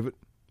affidavit.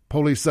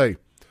 Police say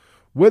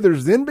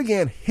Withers then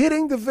began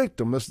hitting the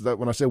victim. This is that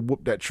when I said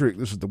whoop that trick,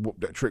 this is the whoop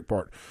that trick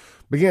part.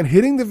 Began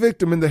hitting the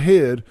victim in the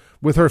head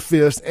with her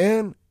fist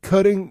and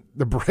cutting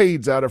the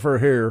braids out of her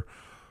hair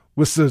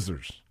with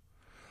scissors.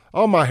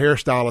 All my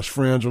hairstylist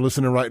friends are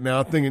listening right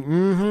now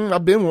thinking,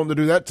 I've been wanting to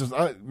do that.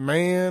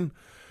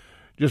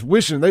 Just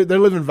wishing they're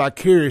living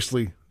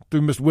vicariously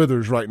through Miss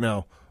Withers right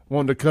now,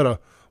 wanting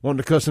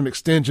to cut some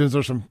extensions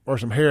or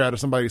some hair out of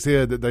somebody's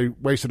head that they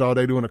wasted all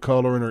day doing a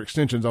color or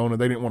extensions on and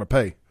they didn't want to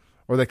pay,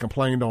 or they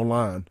complained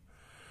online.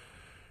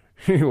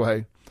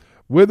 Anyway,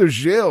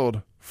 Withers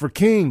yelled for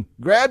King,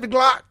 grab the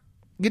Glock,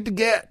 get the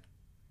gat.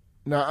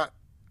 Now,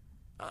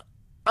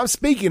 I'm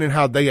speaking in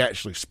how they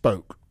actually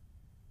spoke,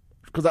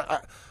 because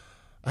I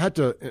had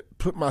to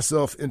put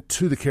myself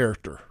into the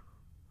character,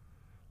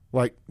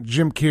 like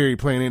Jim Carrey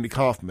playing Andy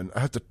Kaufman. I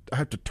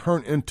have to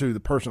turn into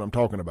the person I'm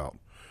talking about,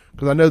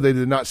 because I know they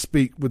did not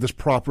speak with this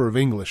proper of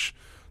English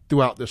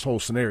throughout this whole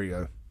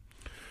scenario.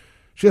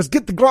 She says,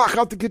 get the Glock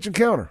off the kitchen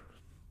counter.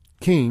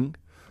 King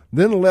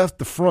then left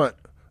the front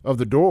of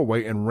the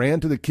doorway and ran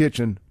to the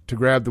kitchen to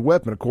grab the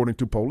weapon, according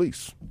to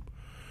police.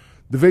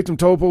 The victim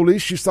told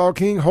police she saw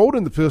King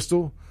holding the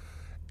pistol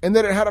and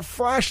that it had a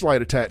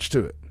flashlight attached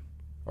to it.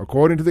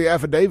 According to the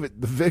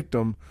affidavit, the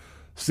victim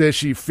said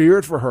she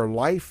feared for her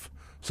life,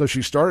 so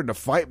she started to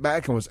fight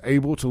back and was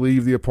able to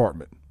leave the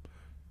apartment.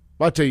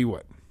 I'll tell you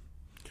what.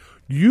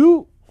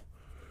 You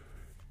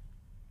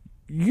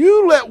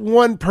let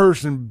one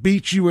person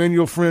beat you and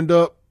your friend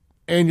up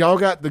and y'all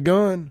got the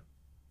gun,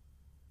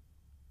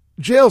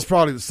 jail's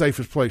probably the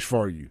safest place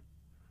for you.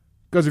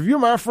 Because if you're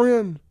my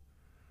friend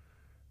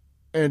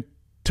and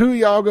two of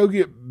y'all go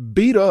get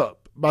beat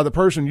up by the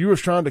person you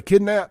was trying to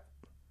kidnap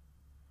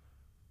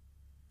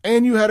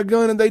and you had a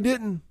gun and they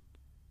didn't,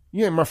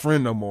 you ain't my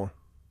friend no more.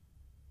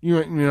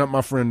 You're not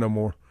my friend no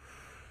more.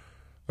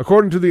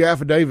 According to the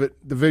affidavit,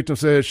 the victim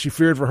says she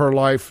feared for her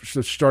life,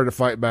 so she started to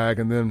fight back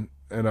and then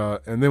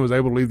was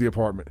able to leave the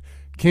apartment.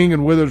 King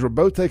and Withers were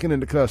both taken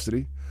into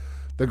custody.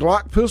 The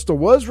Glock pistol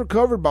was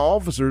recovered by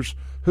officers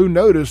who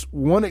noticed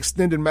one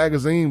extended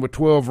magazine with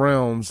 12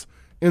 rounds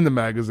in the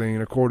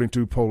magazine, according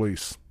to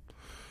police.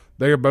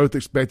 They are both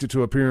expected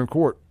to appear in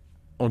court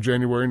on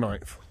January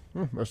 9th.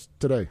 That's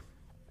today.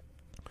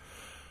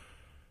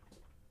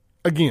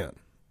 Again,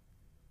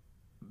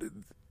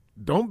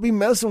 don't be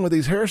messing with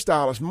these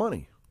hairstylists'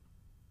 money.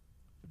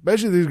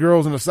 Especially these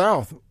girls in the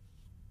South.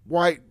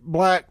 White,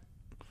 black,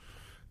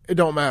 it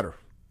don't matter.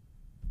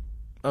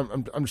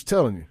 I'm just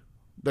telling you.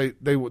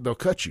 They'll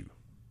cut you.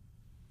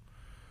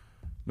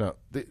 Now,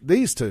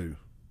 these two,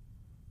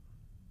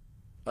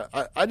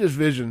 I just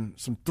vision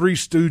some Three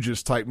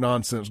Stooges type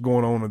nonsense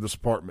going on in this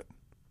apartment.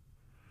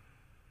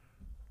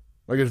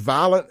 Like, as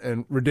violent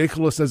and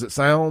ridiculous as it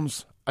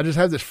sounds, I just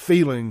have this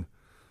feeling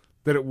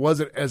that it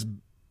wasn't as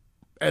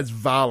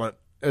violent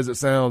as it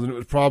sounds, and it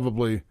was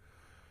probably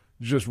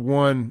just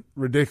one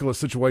ridiculous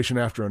situation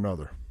after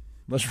another.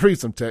 Let's read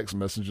some text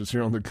messages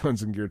here on the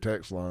Guns and Gear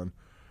text line.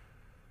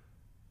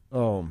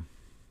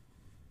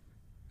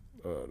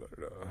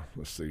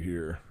 Let's see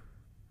here.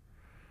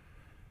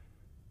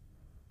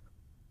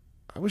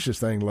 I wish this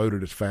thing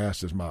loaded as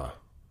fast as my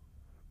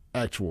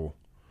actual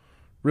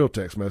real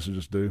text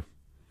messages do.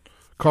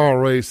 Carl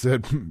Ray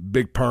said,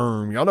 big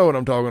perm. Y'all know what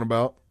I'm talking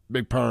about.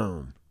 Big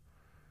perm.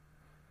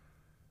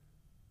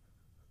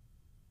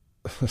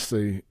 Let's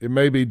see. It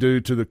may be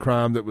due to the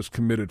crime that was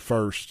committed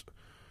first.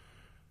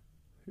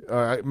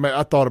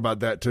 I thought about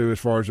that too, as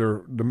far as they're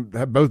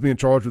both being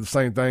charged with the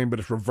same thing, but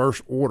it's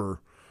reverse order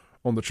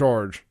on the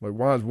charge. Like,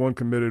 why is one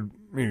committed?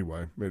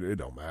 Anyway, it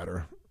don't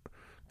matter.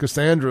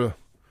 Cassandra,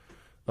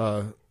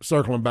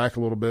 circling back a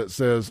little bit,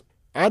 says,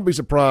 I'd be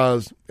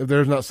surprised if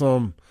there's not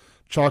some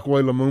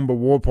Chokwe Lumumba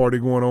war party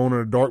going on in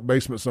a dark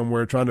basement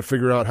somewhere trying to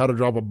figure out how to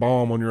drop a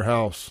bomb on your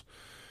house.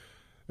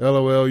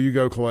 LOL, you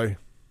go, Clay.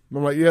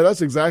 I'm like, yeah,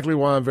 that's exactly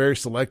why I'm very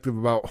selective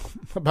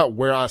about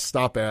where I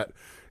stop at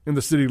in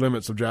the city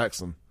limits of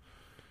Jackson.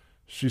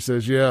 She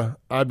says, yeah,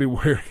 I'd be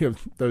wary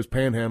of those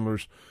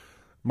panhandlers.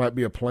 Might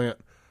be a plant.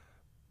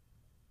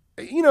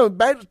 You know,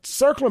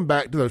 circling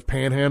back to those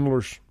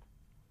panhandlers,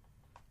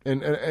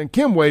 and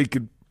Kim Wade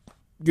could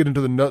get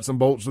into the nuts and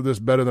bolts of this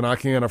better than I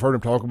can. I've heard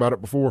him talk about it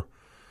before.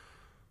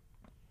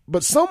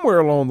 But somewhere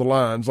along the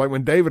lines, like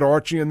when David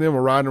Archie and them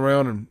were riding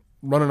around and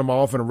running them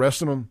off and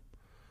arresting them,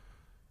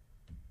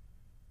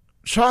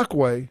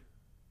 Chokwe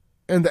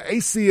and the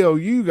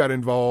ACLU got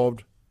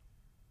involved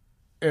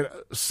and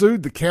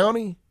sued the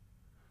county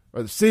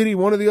or the city,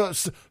 one of the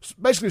others,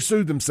 basically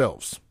sued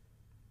themselves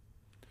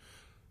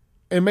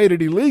and made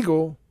it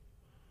illegal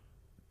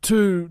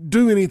to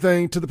do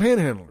anything to the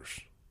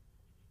panhandlers.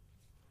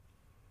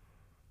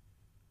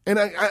 And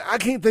I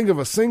can't think of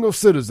a single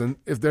citizen,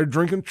 if they're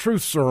drinking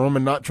truth serum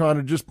and not trying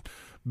to just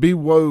be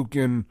woke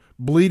and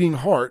bleeding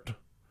heart,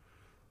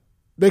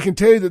 they can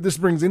tell you that this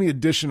brings any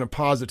addition of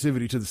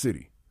positivity to the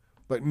city.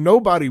 Like,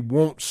 nobody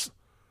wants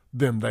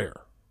them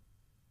there.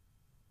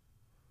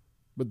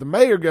 But the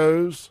mayor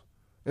goes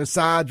and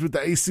sides with the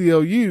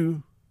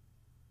ACLU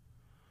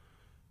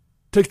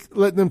to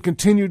let them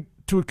continue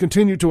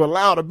to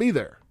allow to be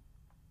there.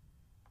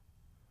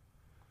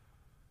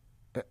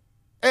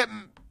 At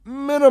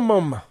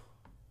minimum,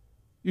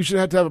 you should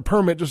have to have a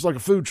permit just like a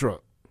food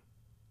truck.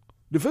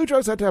 Do food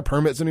trucks have to have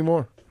permits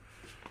anymore?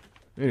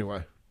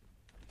 Anyway,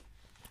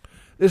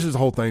 the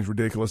whole thing's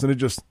ridiculous.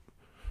 And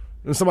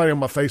somebody on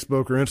my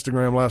Facebook or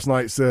Instagram last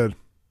night said,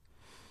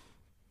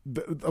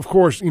 of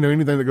course,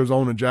 anything that goes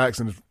on in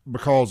Jackson is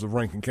because of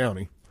Rankin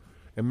County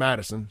and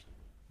Madison.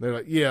 They're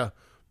like, yeah,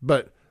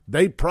 but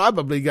they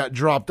probably got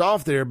dropped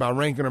off there by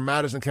Rankin or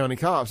Madison County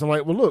cops. I'm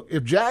like, well, look,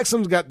 if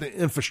Jackson's got the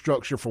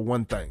infrastructure for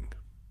one thing,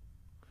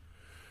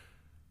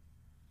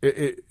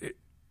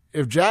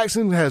 if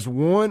Jackson has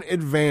one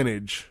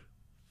advantage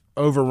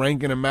over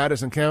Rankin and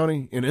Madison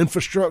County in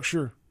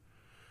infrastructure,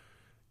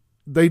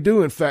 they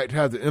do in fact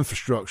have the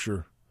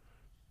infrastructure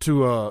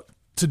to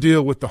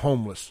deal with the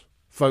homeless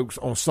folks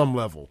on some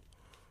level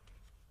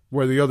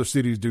where the other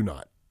cities do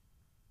not.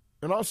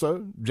 And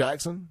also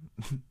Jackson,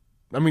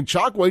 I mean,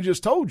 Chokwe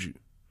just told you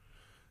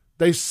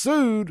they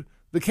sued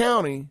the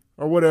county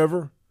or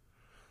whatever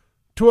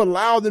to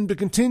allow them to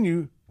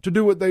continue to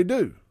do what they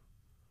do.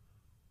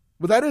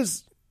 But that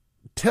is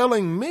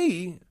telling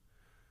me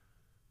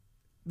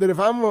that if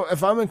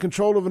I'm in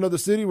control of another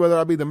city, whether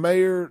I be the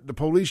mayor, the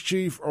police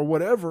chief, or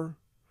whatever,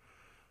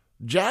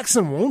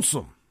 Jackson wants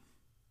them.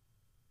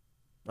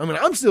 I mean,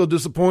 I'm still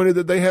disappointed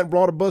that they hadn't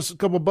brought a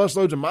couple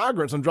busloads of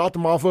migrants and dropped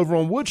them off over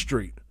on Wood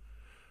Street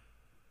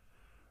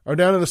or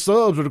down in the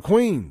subs or the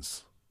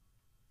Queens.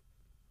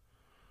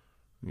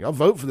 Y'all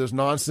vote for this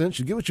nonsense.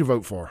 You get what you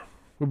vote for.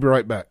 We'll be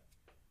right back.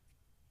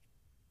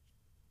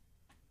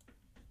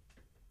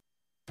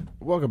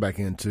 Welcome back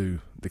into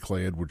the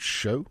Clay Edwards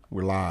Show.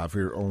 We're live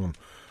here on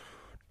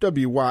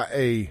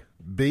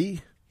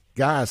WYAB.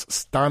 Guys,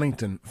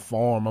 Stonington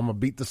Farm. I'm going to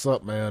beat this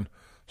up, man.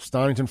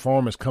 Stonington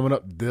Farm is coming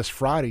up this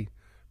Friday,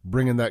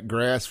 bringing that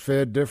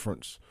grass-fed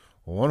difference.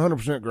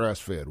 100%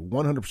 grass-fed,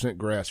 100%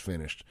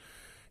 grass-finished,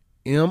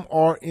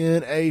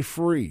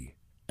 mRNA-free,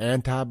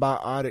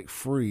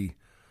 antibiotic-free,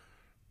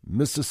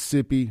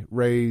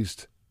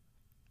 Mississippi-raised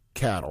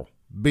cattle,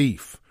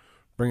 beef.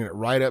 Bringing it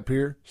right up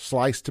here,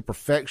 sliced to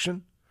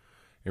perfection,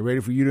 and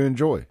ready for you to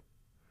enjoy.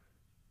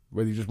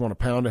 Whether you just want a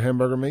pound of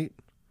hamburger meat,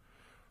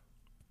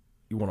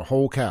 you want a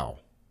whole cow,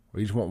 or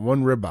you just want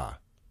one ribeye,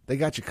 they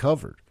got you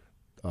covered.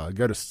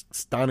 Go to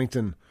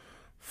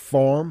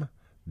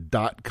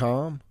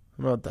StoningtonFarm.com.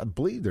 I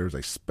believe there's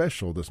a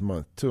special this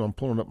month, too. I'm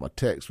pulling up my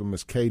text with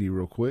Miss Katie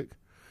real quick. It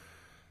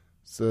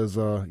says,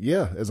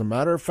 as a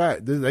matter of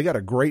fact, they got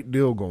a great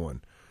deal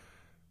going.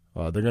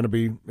 They're going to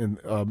be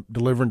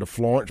delivering to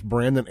Florence,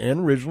 Brandon,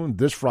 and Ridgeland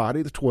this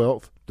Friday, the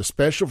 12th. The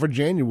special for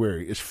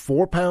January is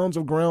 4 pounds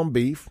of ground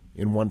beef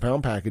in 1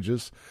 pound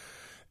packages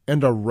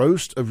and a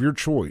roast of your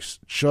choice: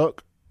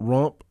 chuck,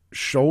 rump,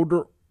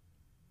 shoulder,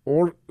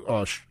 or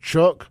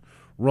chuck,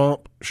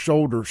 rump,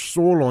 shoulder,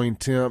 sirloin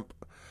temp,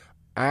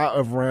 eye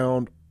of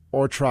round,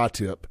 or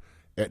tri-tip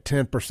at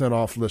 10%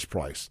 off list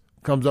price.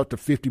 Comes up to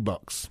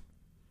 $50.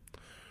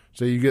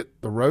 So you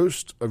get the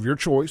roast of your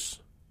choice,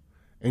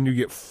 and you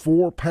get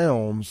 4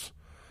 pounds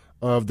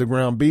of the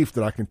ground beef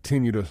that I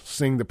continue to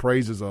sing the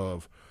praises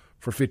of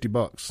for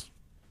 $50.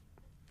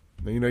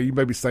 Now, you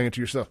may be saying to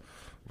yourself,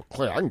 Well,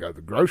 Clay, I can go to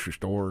the grocery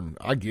store, and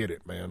I get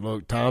it, man.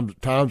 Look,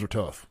 times are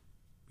tough.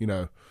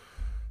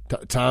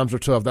 Times are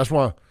tough. That's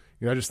why,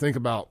 I just think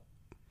about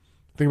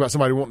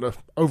somebody wanting to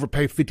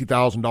overpay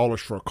 $50,000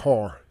 for a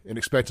car and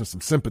expecting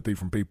some sympathy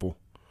from people,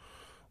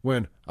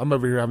 when I'm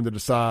over here having to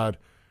decide,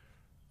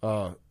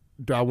 do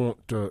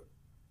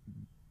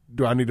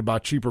I need to buy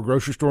cheaper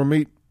grocery store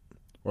meat,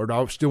 or do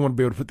I still want to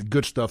be able to put the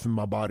good stuff in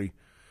my body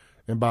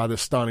and buy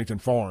this Stonington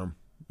Farm,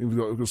 even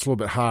though it's a little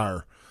bit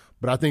higher?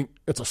 But I think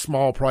it's a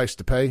small price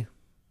to pay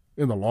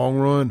in the long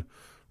run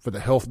for the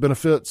health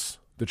benefits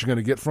that you're going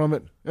to get from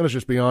it. And let's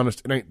just be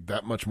honest, it ain't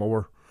that much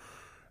more.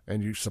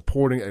 And you're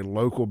supporting a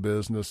local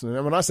business.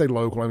 And when I say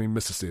local, I mean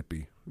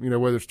Mississippi.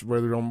 Whether they're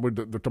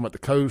talking about the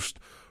coast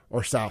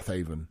or South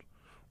Haven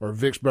or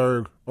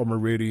Vicksburg or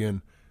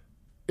Meridian,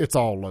 it's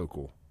all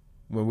local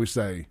when we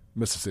say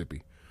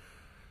Mississippi.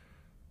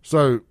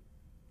 So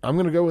I'm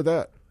going to go with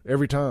that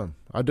every time.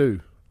 I do.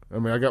 I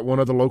mean, I got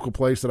one other local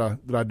place that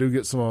I do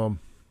get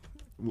some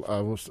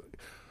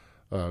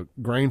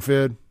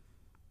grain-fed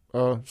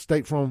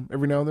steak from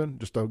every now and then,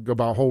 just to go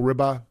buy a whole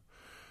ribeye.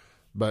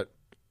 But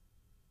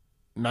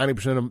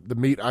 90% of the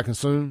meat I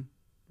consume,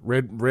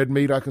 red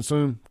meat I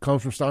consume,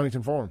 comes from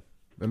Stonington Farm.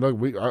 And look,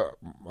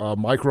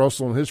 Mike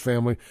Russell and his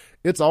family,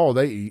 it's all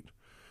they eat.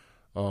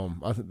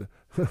 I think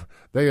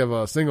they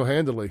have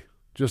single-handedly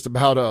just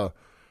about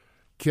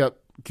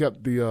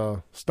kept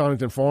the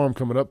Stonington Farm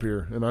coming up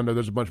here. And I know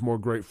there's a bunch more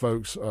great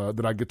folks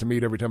that I get to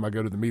meet every time I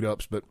go to the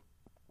meetups, but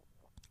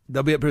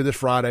they'll be up here this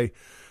Friday.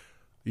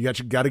 You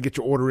got to get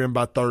your order in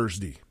by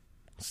Thursday.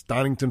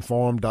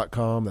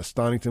 StoningtonFarm.com. That's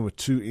Stonington with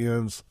 2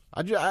 N's.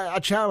 I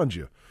challenge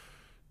you.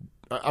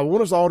 I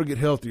want us all to get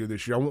healthier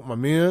this year. I want my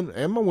men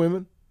and my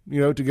women,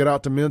 to get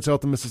out to Men's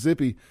Health in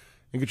Mississippi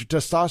and get your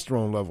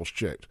testosterone levels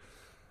checked.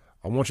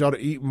 I want y'all to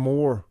eat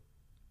more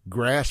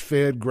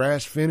grass-fed,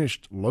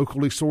 grass-finished,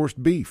 locally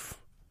sourced beef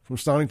from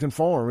Stonington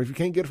Farm. If you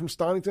can't get it from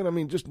Stonington, I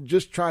mean,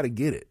 just try to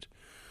get it.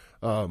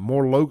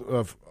 More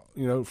local,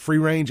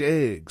 free-range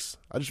eggs.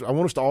 I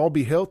want us to all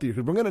be healthier,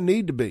 because we're going to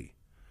need to be.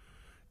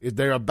 If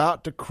they're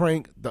about to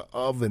crank the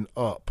oven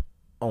up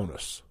on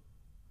us,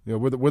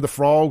 we're the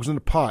frogs in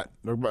the pot.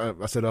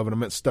 I said oven, I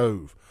meant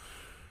stove.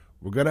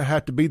 We're going to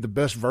have to be the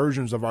best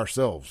versions of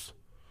ourselves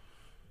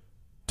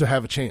to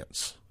have a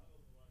chance.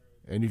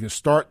 And you can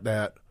start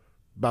that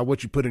by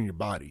what you put in your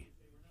body.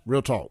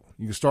 Real talk.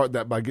 You can start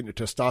that by getting your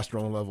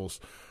testosterone levels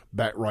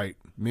back right,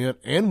 men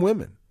and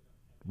women.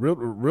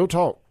 Real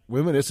talk.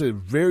 Women, it's a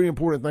very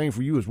important thing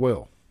for you as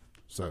well.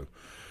 So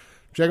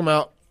check them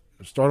out.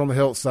 Start on the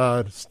health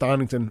side,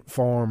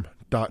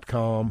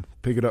 StoningtonFarm.com.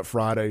 Pick it up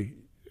Friday.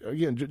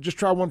 Again, just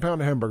try 1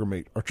 pound of hamburger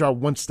meat, or try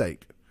 1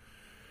 steak.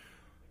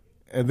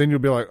 And then you'll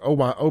be like, oh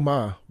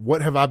my,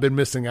 what have I been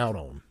missing out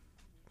on?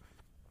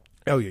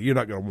 Oh yeah, you're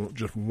not going to want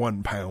just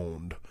 1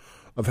 pound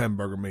of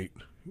hamburger meat.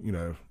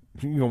 You're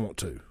going to want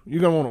 2.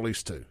 You're going to want at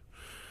least 2.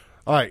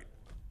 All right,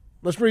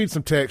 let's read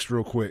some text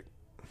real quick.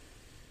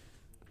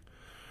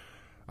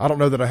 I don't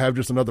know that I have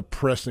just another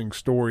pressing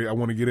story I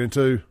want to get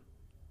into.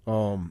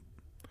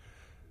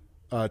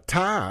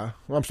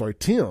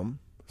 Tim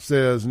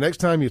says, next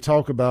time you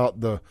talk about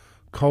the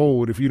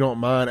cold, if you don't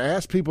mind,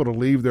 ask people to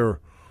leave their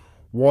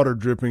water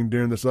dripping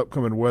during this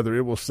upcoming weather.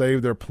 It will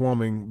save their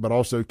plumbing, but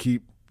also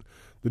keep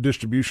the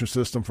distribution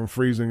system from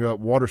freezing up.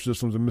 Water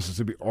systems in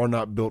Mississippi are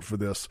not built for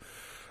this.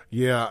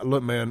 Yeah,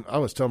 look, man, I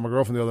was telling my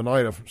girlfriend the other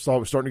night, I saw it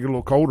was starting to get a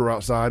little colder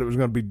outside. It was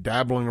going to be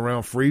dabbling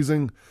around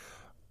freezing.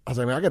 I was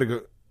like, man, I got to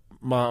go.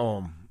 My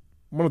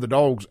one of the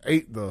dogs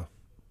ate the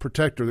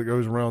protector that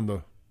goes around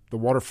the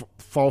water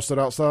faucet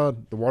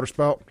outside, the water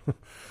spout.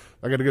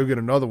 I got to go get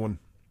another one.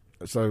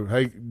 So,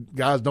 hey,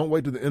 guys, don't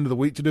wait to the end of the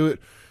week to do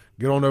it.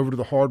 Get on over to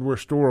the hardware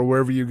store or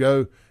wherever you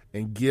go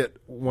and get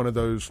one of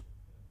those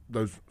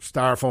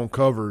styrofoam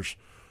covers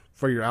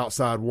for your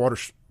outside water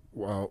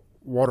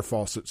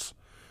faucets.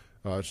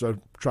 So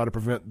try to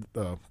prevent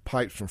the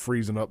pipes from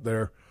freezing up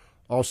there.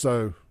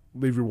 Also,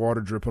 leave your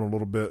water dripping a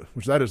little bit,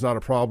 which that is not a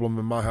problem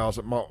in my house.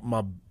 At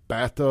my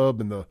bathtub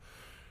in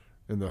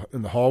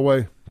the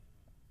hallway,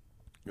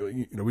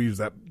 we use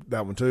that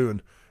one too.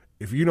 And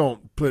if you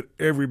don't put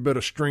every bit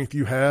of strength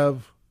you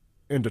have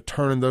into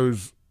turning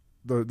those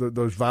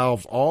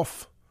valves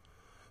off,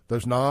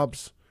 those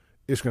knobs,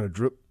 it's going to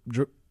drip,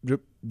 drip,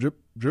 drip, drip,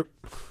 drip.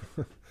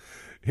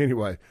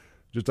 Anyway,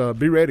 just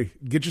be ready.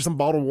 Get you some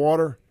bottled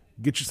water.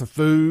 Get you some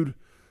food.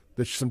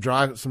 Get you some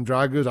dry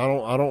goods. I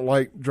don't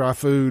like dry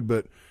food,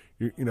 but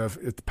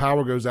if the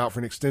power goes out for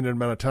an extended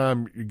amount of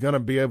time, you're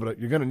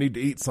gonna need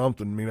to eat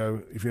something.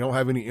 If you don't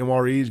have any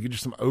MREs, get you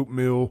some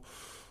oatmeal,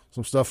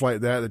 some stuff like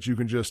that you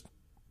can just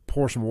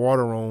pour some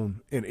water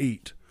on and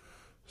eat.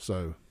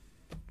 So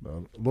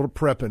a little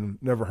prepping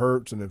never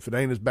hurts, and if it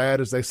ain't as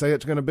bad as they say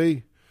it's going to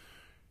be,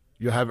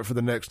 you'll have it for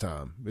the next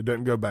time. It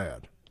doesn't go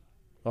bad.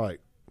 All right,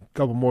 a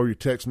couple more of your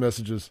text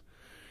messages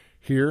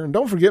here. And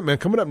don't forget, man,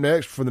 coming up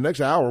next, for the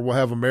next hour, we'll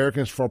have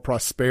Americans for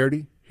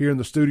Prosperity here in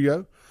the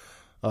studio.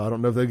 I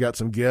don't know if they got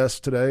some guests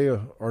today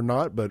or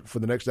not, but for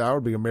the next hour,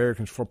 it'll be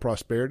Americans for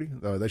Prosperity.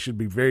 They should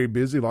be very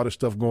busy. A lot of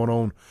stuff going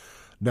on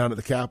down at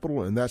the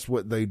Capitol, and that's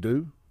what they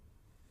do.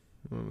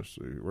 Let's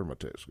see, where'd my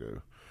text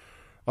go?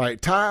 All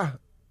right, Ty,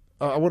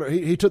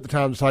 he took the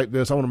time to type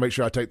this. I want to make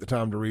sure I take the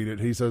time to read it.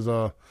 He says,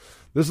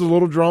 this is a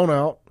little drawn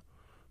out,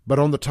 but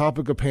on the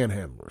topic of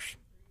panhandlers.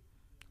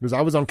 Because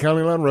I was on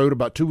County Line Road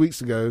about 2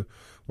 weeks ago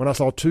when I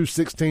saw two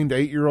 16 to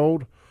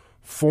 8-year-old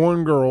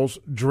foreign girls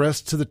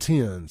dressed to the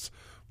tens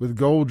with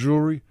gold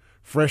jewelry,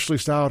 freshly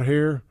styled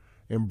hair,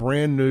 and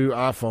brand new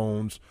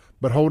iPhones,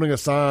 but holding a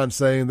sign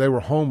saying they were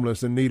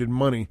homeless and needed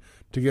money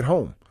to get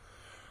home.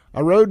 I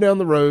rode down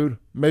the road,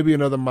 maybe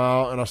another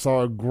mile, and I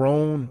saw a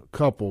grown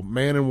couple,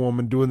 man and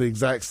woman, doing the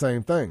exact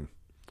same thing.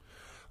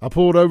 I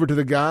pulled over to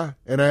the guy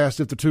and asked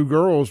if the two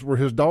girls were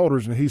his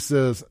daughters, and he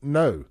says,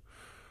 no,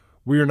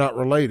 we are not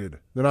related.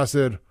 Then I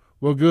said,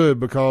 well, good,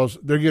 because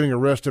they're getting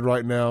arrested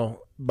right now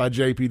by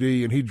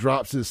JPD, and he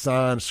drops his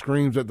sign,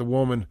 screams at the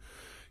woman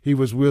he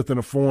was with in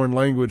a foreign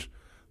language,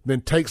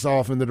 then takes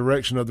off in the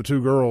direction of the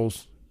two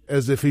girls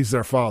as if he's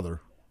their father.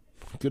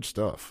 Good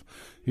stuff.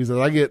 He says,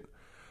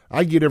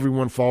 I get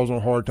everyone falls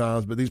on hard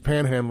times, but these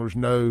panhandlers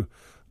know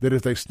that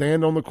if they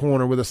stand on the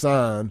corner with a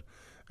sign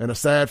and a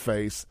sad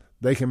face,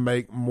 they can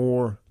make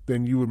more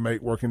than you would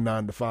make working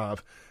 9 to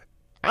 5.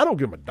 I don't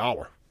give them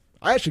 $1.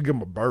 I actually give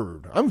them a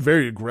bird. I'm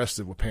very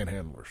aggressive with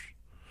panhandlers.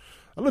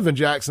 I live in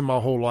Jackson my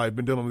whole life,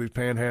 been dealing with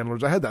these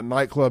panhandlers. I had that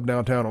nightclub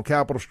downtown on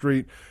Capitol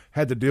Street,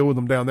 had to deal with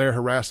them down there,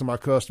 harassing my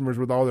customers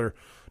with all their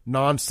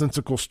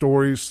nonsensical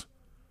stories.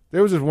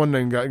 There was this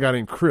one guy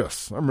named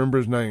Chris. I remember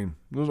his name.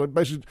 It was like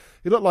basically,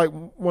 he looked like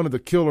one of the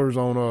killers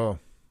on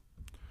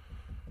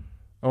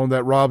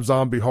that Rob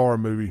Zombie horror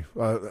movie,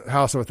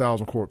 House of a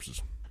Thousand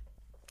Corpses.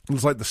 It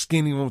was like the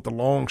skinny one with the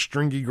long,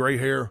 stringy gray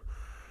hair.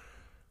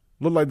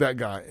 Looked like that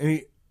guy.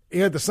 And he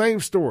had the same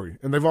story,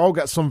 and they've all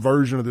got some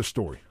version of this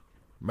story.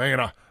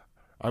 Man,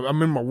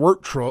 I'm in my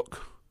work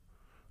truck,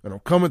 and I'm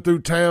coming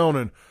through town,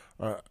 and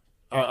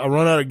I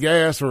run out of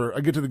gas, or I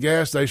get to the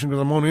gas station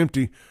because I'm on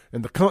empty,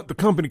 and the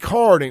company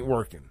card ain't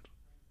working.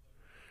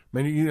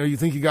 Man, you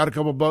think you got a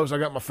couple bucks? I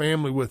got my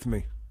family with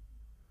me.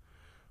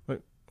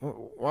 Like,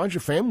 why don't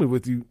your family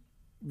with you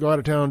go out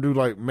of town and do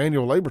like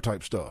manual labor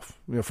type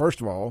stuff?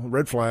 First of all,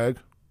 red flag.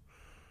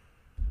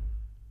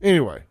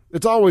 Anyway,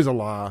 it's always a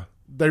lie.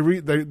 They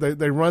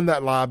run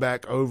that lie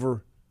back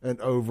over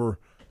and over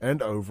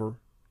and over.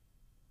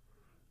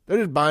 They're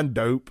just buying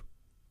dope,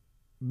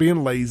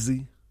 being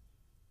lazy.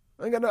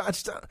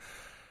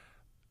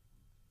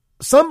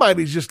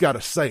 Somebody's just got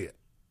to say it.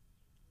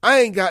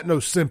 I ain't got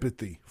no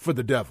sympathy for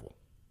the devil.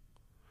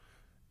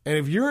 And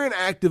if you're in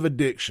active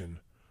addiction,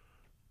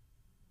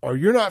 or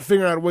you're not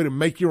figuring out a way to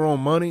make your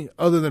own money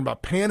other than by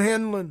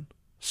panhandling,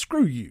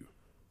 screw you.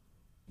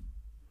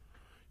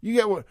 You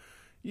get what?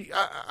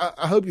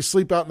 I hope you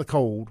sleep out in the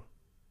cold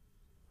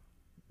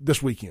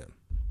this weekend.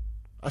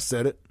 I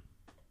said it.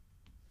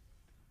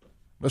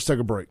 Let's take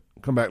a break.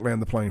 Come back,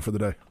 land the plane for the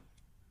day.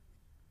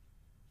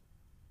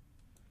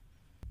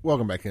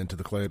 Welcome back into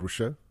the Clay Edwards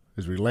Show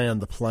as we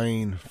land the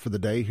plane for the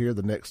day here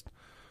the next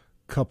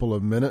couple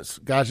of minutes.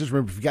 Guys, just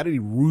remember, if you got any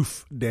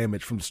roof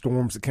damage from the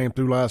storms that came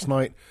through last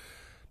night,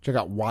 check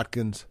out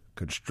Watkins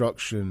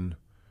Construction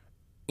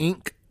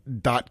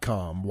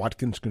Inc.com.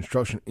 Watkins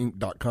Construction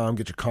Inc.com.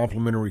 Get your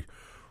complimentary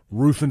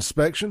roof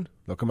inspection.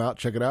 They'll come out,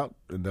 check it out,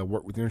 and they'll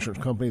work with your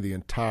insurance company the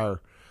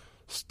entire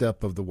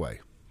step of the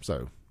way.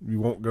 So you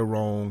won't go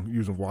wrong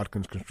using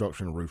Watkins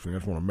Construction and Roofing. I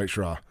just want to make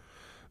sure I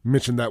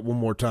mention that one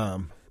more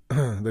time.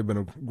 They've been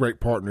a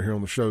great partner here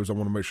on the shows. I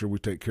want to make sure we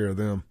take care of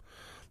them.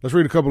 Let's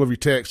read a couple of your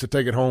texts to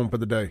take it home for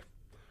the day.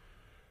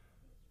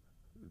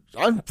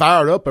 I'm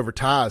fired up over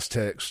Ty's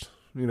text.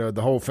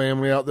 The whole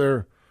family out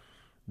there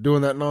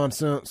doing that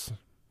nonsense.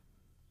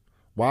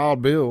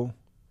 Wild Bill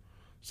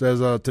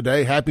says,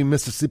 today, happy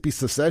Mississippi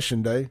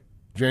Secession Day,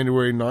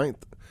 January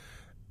 9th,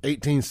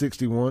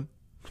 1861.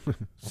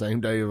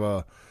 Same day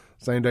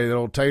that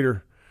old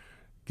Tater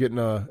getting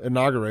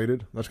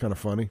inaugurated. That's kind of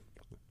funny.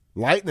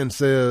 Lightning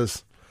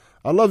says,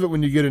 I love it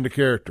when you get into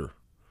character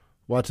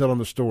while telling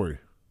the story.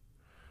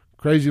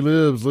 Crazy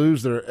libs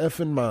lose their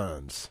effing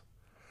minds.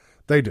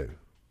 They do.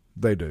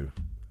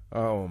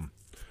 I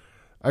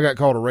got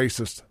called a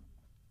racist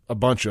a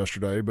bunch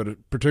yesterday,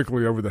 but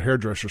particularly over the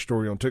hairdresser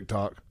story on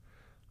TikTok.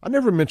 I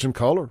never mentioned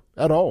color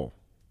at all.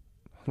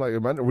 Like,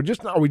 have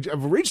we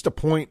reached a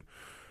point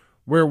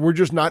where we're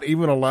just not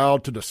even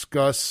allowed to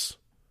discuss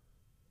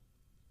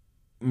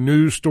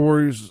news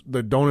stories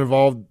that don't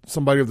involve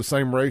somebody of the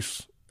same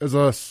race as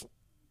us?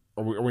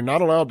 Are we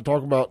not allowed to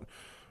talk about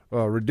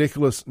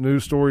ridiculous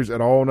news stories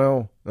at all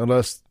now,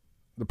 unless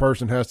the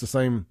person has the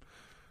same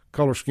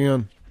color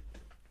skin?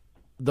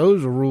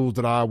 Those are rules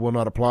that I will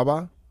not apply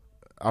by.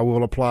 I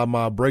will apply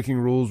my breaking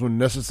rules when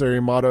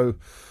necessary motto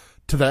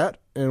to that,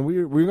 and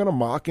we're going to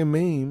mock and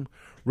meme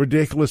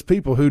ridiculous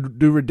people who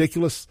do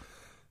ridiculous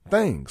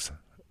things.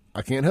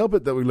 I can't help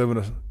it that we live in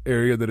an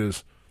area that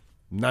is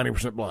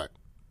 90% black.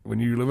 When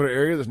you live in an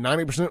area that's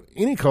 90%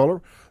 any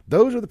color,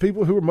 those are the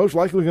people who are most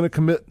likely going to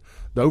commit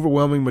the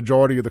overwhelming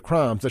majority of the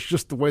crimes. That's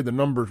just the way the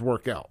numbers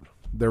work out.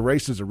 Their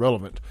race is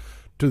irrelevant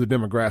to the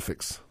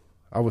demographics.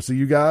 I will see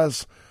you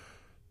guys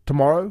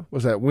tomorrow.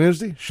 Was that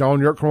Wednesday? Sean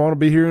Yerkman will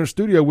be here in the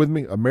studio with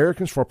me.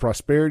 Americans for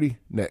Prosperity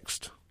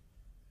next.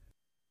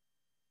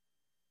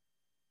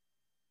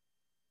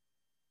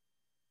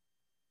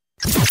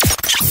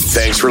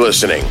 Thanks for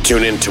listening.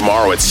 Tune in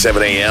tomorrow at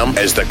 7 a.m.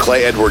 as the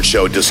Clay Edwards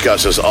Show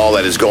discusses all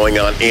that is going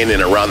on in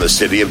and around the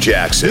city of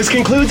Jackson. This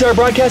concludes our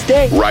broadcast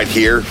day. Right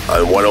here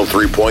on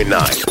 103.9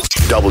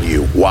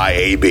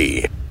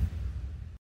 WYAB.